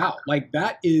award-winning stout. Like,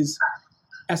 that is,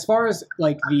 as far as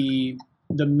like the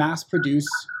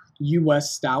mass-produced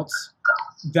U.S. stouts,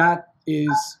 that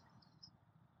is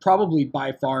probably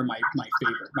by far my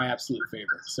favorite, my absolute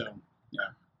favorite. So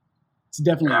yeah, it's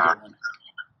definitely a good one.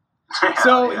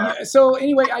 So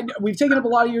anyway, we've taken up a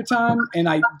lot of your time, and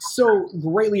I so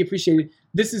greatly appreciate it.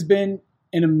 This has been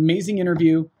an amazing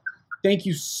interview. Thank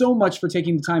you so much for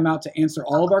taking the time out to answer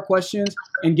all of our questions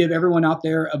and give everyone out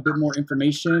there a bit more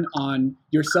information on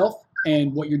yourself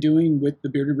and what you're doing with the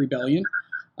Bearded Rebellion.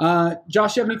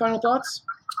 Josh, you have any final thoughts?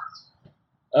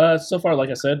 So far, like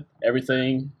I said,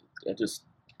 everything.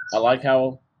 I like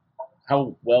how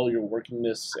well you're working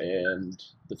this, and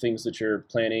the things that you're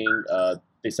planning.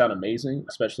 They sound amazing,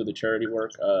 especially the charity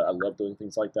work. I love doing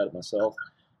things like that myself.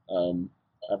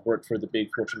 I've worked for the big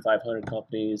Fortune 500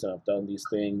 companies, and I've done these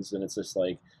things, and it's just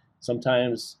like,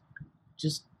 sometimes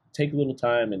just take a little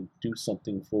time and do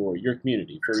something for your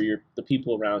community, for the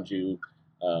people around you,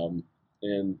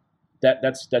 and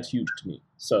that's huge to me.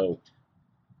 So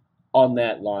on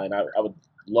that line, I would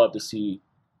love to see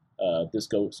this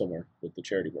go somewhere with the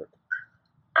charity work.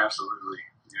 Absolutely.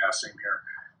 Yeah, same here.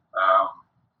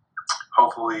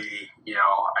 Hopefully,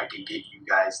 I can get you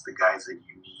guys the guys that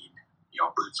you need,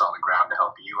 boots on the ground to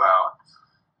help you out.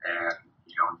 And,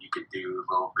 you could do a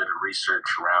little bit of research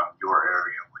around your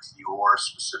area with your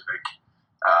specific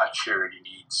charity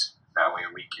needs. That way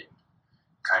we can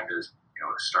kind of,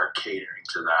 start catering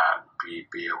to that and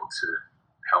be able to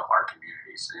help our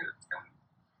communities. And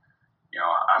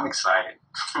I'm excited.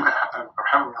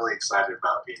 I'm really excited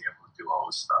about being able to do all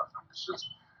this stuff. And it's just,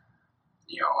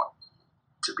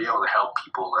 to be able to help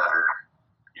people that are,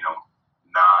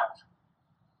 not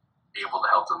able to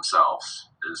help themselves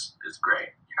is great.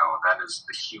 That is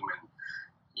the human,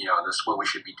 that's what we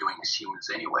should be doing as humans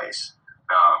anyways.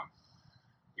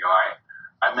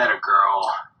 I met a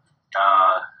girl,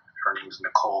 her name is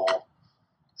Nicole.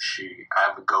 I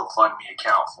have a GoFundMe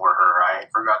account for her. I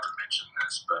forgot to mention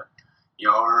this, but, we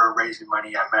were raising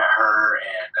money. I met her,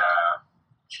 and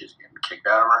she's getting kicked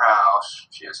out of her house.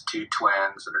 She has two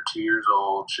twins that are 2 years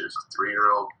old. She has a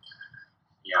 3-year-old,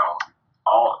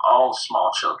 all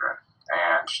small children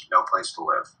and no place to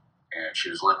live. And she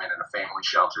was living in a family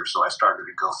shelter, so I started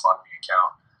a GoFundMe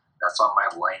account. That's on my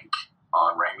link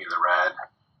on Rami the Red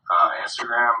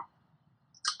Instagram.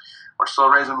 We're still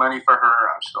raising money for her.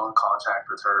 I'm still in contact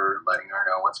with her, letting her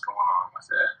know what's going on with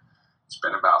it. It's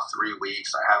been about 3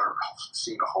 weeks. I haven't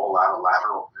seen a whole lot of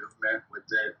lateral movement with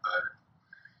it, but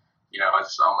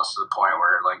it's almost to the point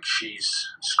where like she's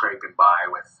scraping by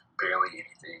with barely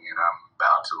anything, and I'm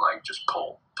about to like just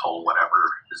pull whatever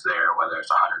is there, whether it's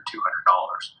 $100, $200,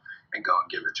 and go and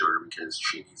give it to her because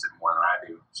she needs it more than I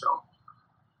do. So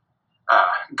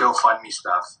GoFundMe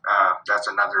stuff. That's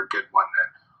another good one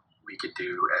that we could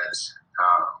do as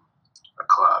a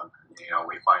club.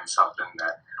 We find something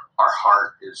that our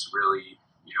heart is really,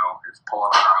 it's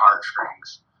pulling on our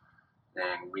heartstrings,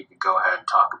 then we can go ahead and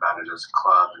talk about it as a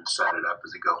club and set it up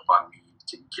as a GoFundMe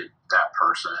to get that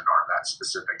person or that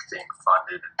specific thing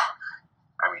funded.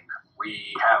 I mean,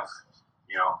 we have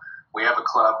a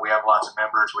club, we have lots of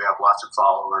members, we have lots of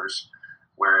followers,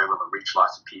 we're able to reach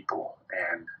lots of people,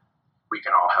 and we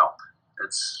can all help.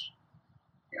 It's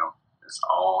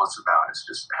all it's about. It's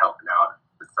just helping out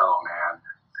the fellow man,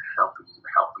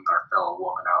 helping our fellow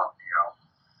woman out.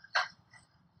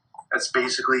 That's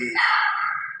basically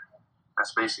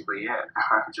it.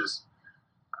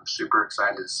 I'm super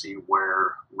excited to see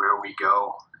where we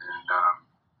go and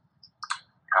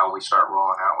how we start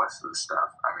rolling out with this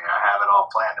stuff. I mean, I have it all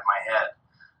planned in my head,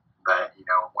 but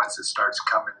once it starts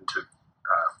coming to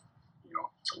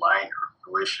to light or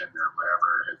fruition or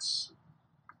whatever, it's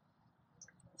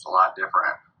a lot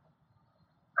different.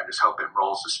 I just hope it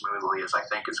rolls as smoothly as I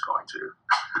think it's going to.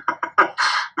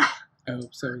 I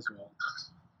hope so as well.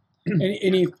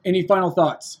 Any final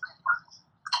thoughts?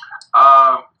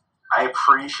 I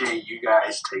appreciate you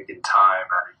guys taking time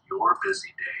out of your busy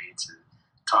day to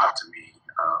talk to me.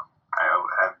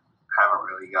 I haven't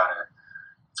really got to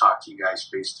talk to you guys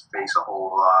face to face a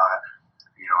whole lot.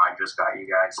 I just got you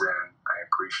guys in. I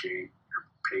appreciate your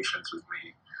patience with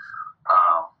me.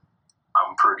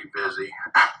 I'm pretty busy.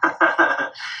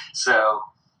 So,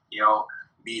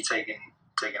 me taking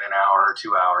an hour or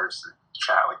 2 hours to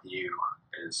chat with you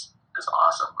is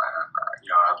awesome. And,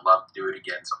 I'd love to do it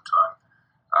again sometime.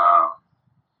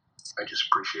 I just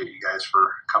appreciate you guys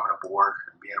for coming aboard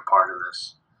and being a part of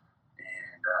this.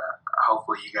 And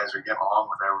hopefully you guys are getting along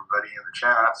with everybody in the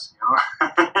chats.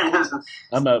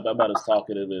 I'm about as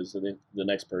talkative as the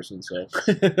next person, so.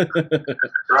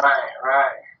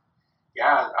 Right.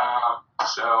 Yeah.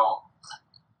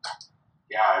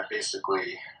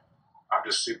 I'm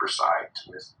just super psyched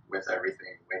with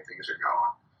everything, the way things are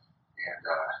going. And,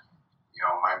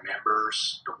 my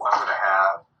members, the ones that I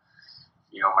have,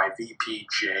 my VP,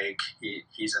 Jake,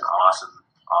 he's an awesome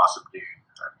dude.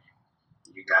 I mean,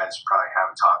 you guys probably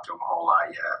haven't talked to him a whole lot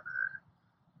yet,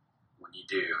 but when you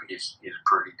do, he's a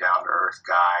pretty down-to-earth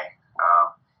guy.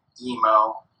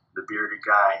 Emo, the bearded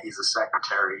guy, he's a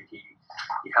secretary. He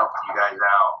helped you guys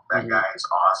out. That guy is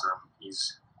awesome.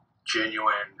 He's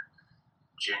genuine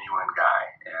guy,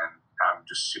 and I'm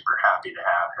just super happy to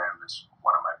have him as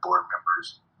one of my board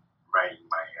members, right in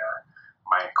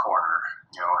my corner,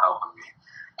 helping me.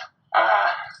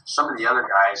 Some of the other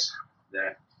guys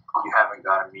that you haven't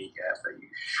got to meet yet, but you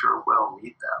sure will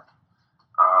meet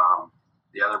them.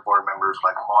 The other board members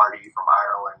like Marty from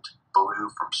Ireland, Baloo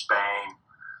from Spain,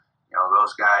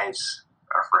 those guys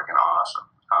are freaking awesome.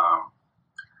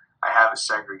 I have it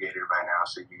segregated right now,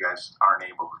 so you guys aren't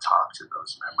able to talk to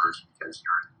those members because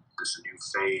you're in this new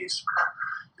phase where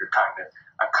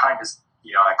I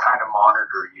kind of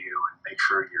monitor you and make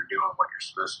sure you're doing what you're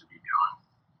supposed to be doing.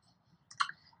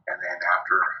 And then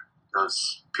after those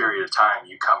period of time,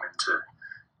 you come into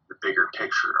the bigger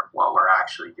picture of what we're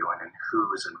actually doing and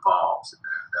who is involved. And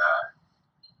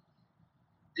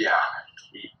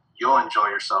you'll enjoy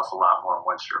yourself a lot more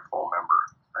once you're a full member.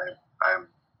 I'm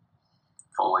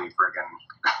fully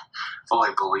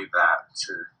believe that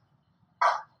to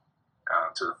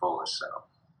the fullest. So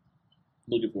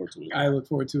looking forward to it. I look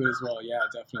forward to it as well. Yeah,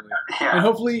 definitely. Yeah. And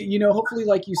hopefully,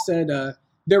 like you said,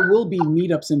 there will be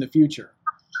meetups in the future.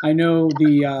 I know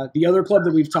the other club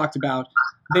that we've talked about,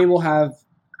 they will have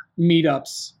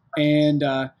meetups, and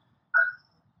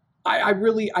I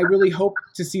really hope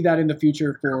to see that in the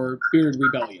future for Bearded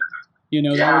Rebellion.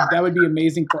 That would be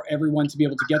amazing for everyone to be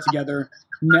able to get together,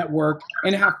 network,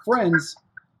 and have friends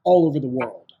all over the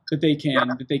world that they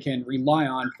can rely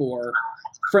on for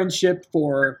friendship,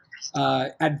 for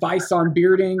advice on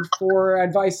bearding, for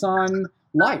advice on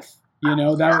life.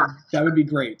 That would be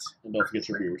great. And don't forget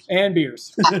your beers. And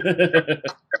beers.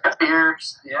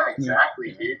 Beers. Yeah,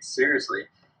 exactly, dude. Seriously.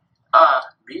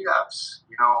 Meetups,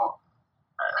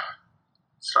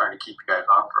 sorry to keep you guys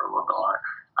on for a little bit longer.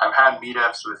 I've had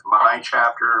meetups with my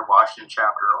chapter, Washington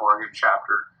chapter, Oregon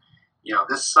chapter.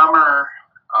 This summer,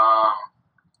 I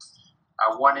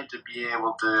wanted to be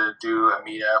able to do a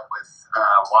meetup with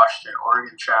Washington,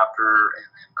 Oregon chapter, and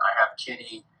then I have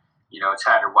Kenny,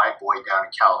 Tattered White Boy down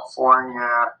in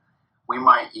California. We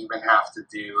might even have to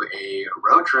do a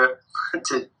road trip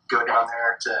to go down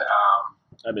there to.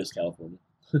 I miss California.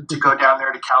 To go down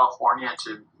there to California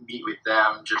to meet with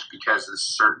them, just because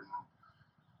there's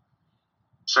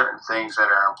certain things that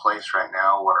are in place right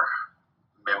now where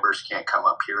members can't come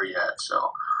up here yet.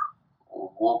 So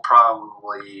we'll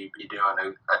probably be doing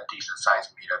a decent sized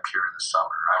meetup here in the summer.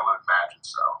 I would imagine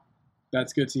so.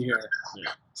 That's good to hear.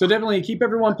 Yeah. So definitely keep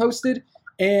everyone posted.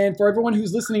 And for everyone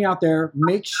who's listening out there,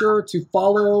 make sure to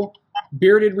follow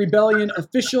Bearded Rebellion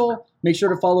Official. Make sure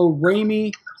to follow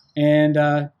Ramey. And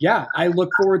I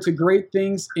look forward to great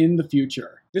things in the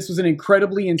future. This was an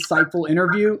incredibly insightful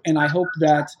interview, and I hope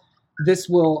that this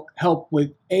will help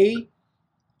with an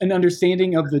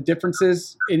understanding of the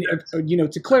differences,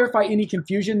 to clarify any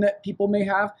confusion that people may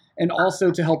have, and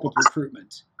also to help with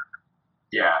recruitment.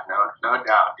 Yeah, no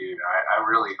doubt, dude. I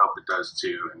really hope it does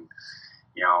too. And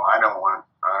I don't want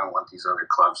these other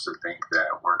clubs to think that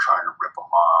we're trying to rip them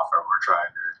off or we're trying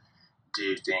to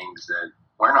do things that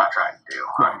we're not trying to do.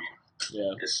 Right. I mean,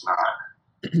 Yeah. it's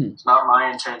not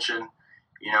my intention.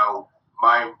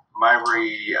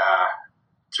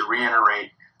 To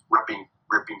reiterate, ripping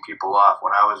people off.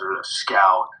 When I was a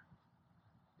scout,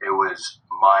 it was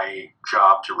my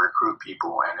job to recruit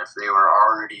people, and if they were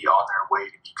already on their way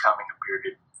to becoming a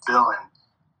bearded villain,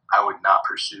 I would not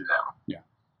pursue them. Yeah,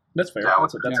 that's fair.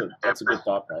 That's a good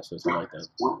thought process. I like that.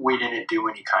 We didn't do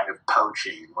any kind of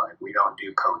poaching. Like, we don't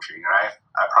do poaching. And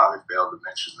I probably failed to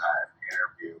mention that in the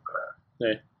interview, but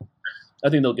hey, I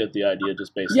think they'll get the idea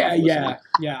just based. Yeah. on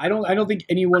I don't think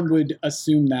anyone would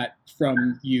assume that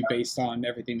from you based on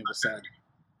everything that was said.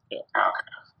 Yeah. Okay.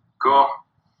 Cool. All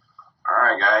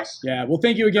right, guys. Yeah. Well,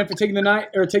 thank you again for taking the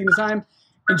time.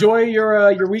 Enjoy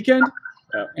your weekend,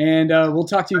 and we'll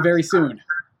talk to you very soon.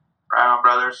 Right on,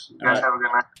 brothers. You guys have a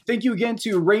good night. Thank you again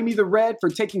to Ramey the Red for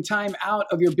taking time out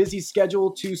of your busy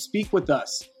schedule to speak with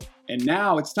us. And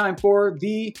now it's time for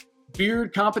the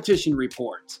Beard Competition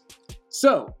Report.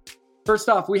 So, first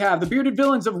off, we have the Bearded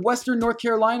Villains of Western North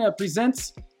Carolina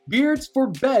presents Beards for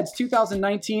Beds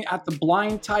 2019 at the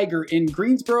Blind Tiger in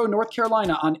Greensboro, North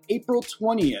Carolina on April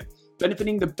 20th,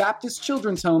 benefiting the Baptist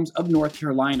Children's Homes of North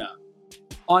Carolina.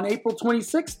 On April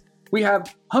 26th, we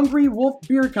have Hungry Wolf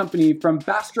Beard Company from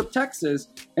Bastrop, Texas,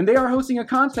 and they are hosting a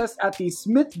contest at the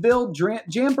Smithville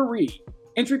Jamboree.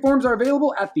 Entry forms are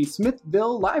available at the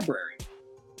Smithville Library.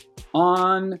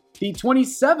 On the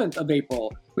 27th of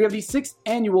April, we have the 6th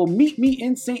annual Meet Me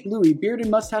in St. Louis Beard and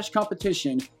Mustache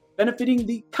Competition, benefiting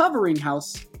the Covering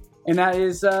House, and that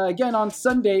is, again, on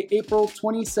Sunday, April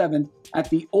 27th at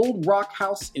the Old Rock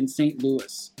House in St.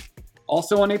 Louis.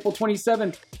 Also on April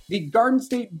 27th, the Garden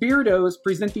State Beardos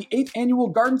present the 8th annual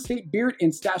Garden State Beard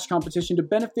and Stash Competition to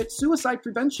benefit suicide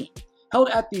prevention, held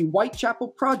at the Whitechapel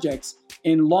Projects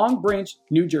in Long Branch,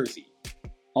 New Jersey.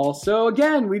 Also,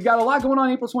 again, we've got a lot going on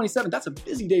April 27th. That's a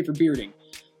busy day for bearding.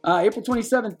 April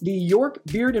 27th, the York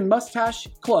Beard and Mustache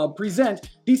Club present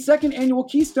the 2nd annual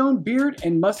Keystone Beard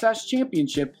and Mustache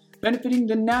Championship, benefiting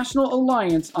the National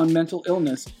Alliance on Mental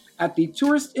Illness at the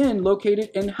Tourist Inn located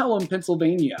in Pelham,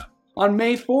 Pennsylvania. On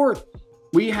May 4th,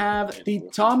 we have the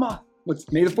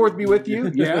May the 4th be with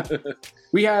you. Yeah.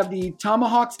 We have the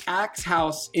Tomahawks Axe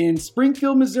House in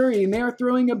Springfield, Missouri, and they are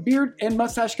throwing a beard and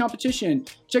mustache competition.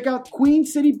 Check out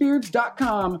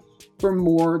queencitybeards.com for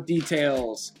more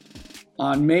details.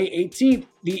 On May 18th,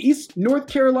 the East North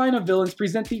Carolina Villains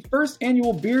present the 1st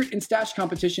annual Beard and Stash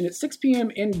Competition at 6 p.m.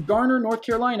 in Garner, North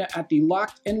Carolina at the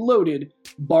Locked and Loaded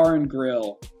Bar and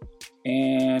Grill.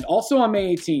 And also on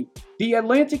May 18th, the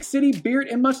Atlantic City Beard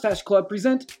and Mustache Club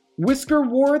present Whisker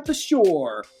War at the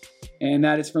Shore. And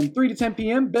that is from 3 to 10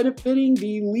 p.m., benefiting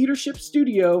the Leadership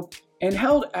Studio and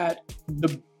held at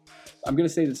the... I'm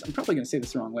probably going to say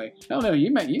this the wrong way. No,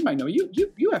 you might know. You're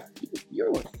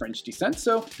of French descent.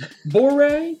 So,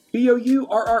 Bourre,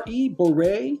 B-O-U-R-R-E, Bourre.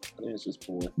 I think it's just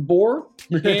Bourre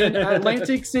in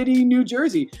Atlantic City, New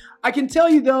Jersey. I can tell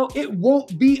you, though, it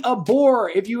won't be a bore.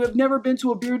 If you have never been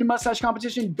to a beard and mustache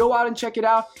competition, go out and check it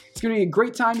out. It's going to be a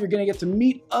great time. You're going to get to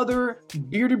meet other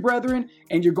bearded brethren,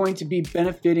 and you're going to be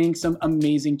benefiting some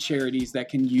amazing charities that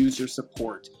can use your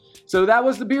support. So that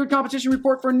was the Beard Competition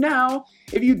Report for now.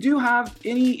 If you do have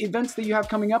any events that you have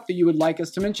coming up that you would like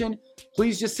us to mention,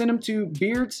 please just send them to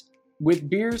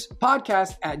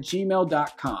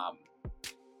beardswithbeerspodcast@gmail.com.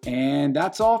 And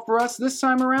that's all for us this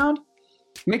time around.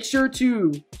 Make sure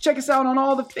to check us out on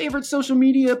all the favorite social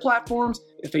media platforms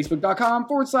at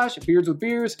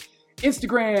facebook.com/beardswithbeers,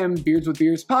 Instagram, Beards with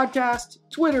Beers Podcast,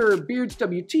 Twitter,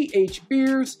 BeardsWTH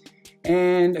Beers,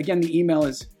 and again, the email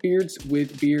is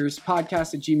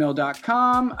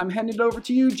beardswithbeerspodcast@gmail.com. I'm handing it over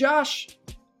to you, Josh.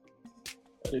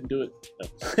 I didn't do it.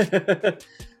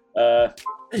 No.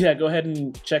 Yeah, go ahead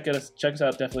and check us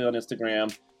out definitely on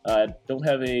Instagram.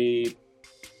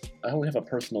 I only have a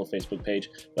personal Facebook page,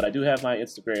 but I do have my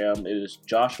Instagram. It is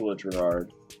Joshua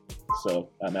Gerard. So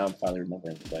now I'm finally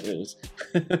remembering what that is.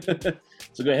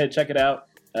 So go ahead, check it out,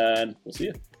 and we'll see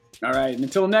you. All right, and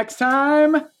until next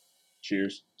time,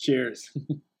 cheers. Cheers.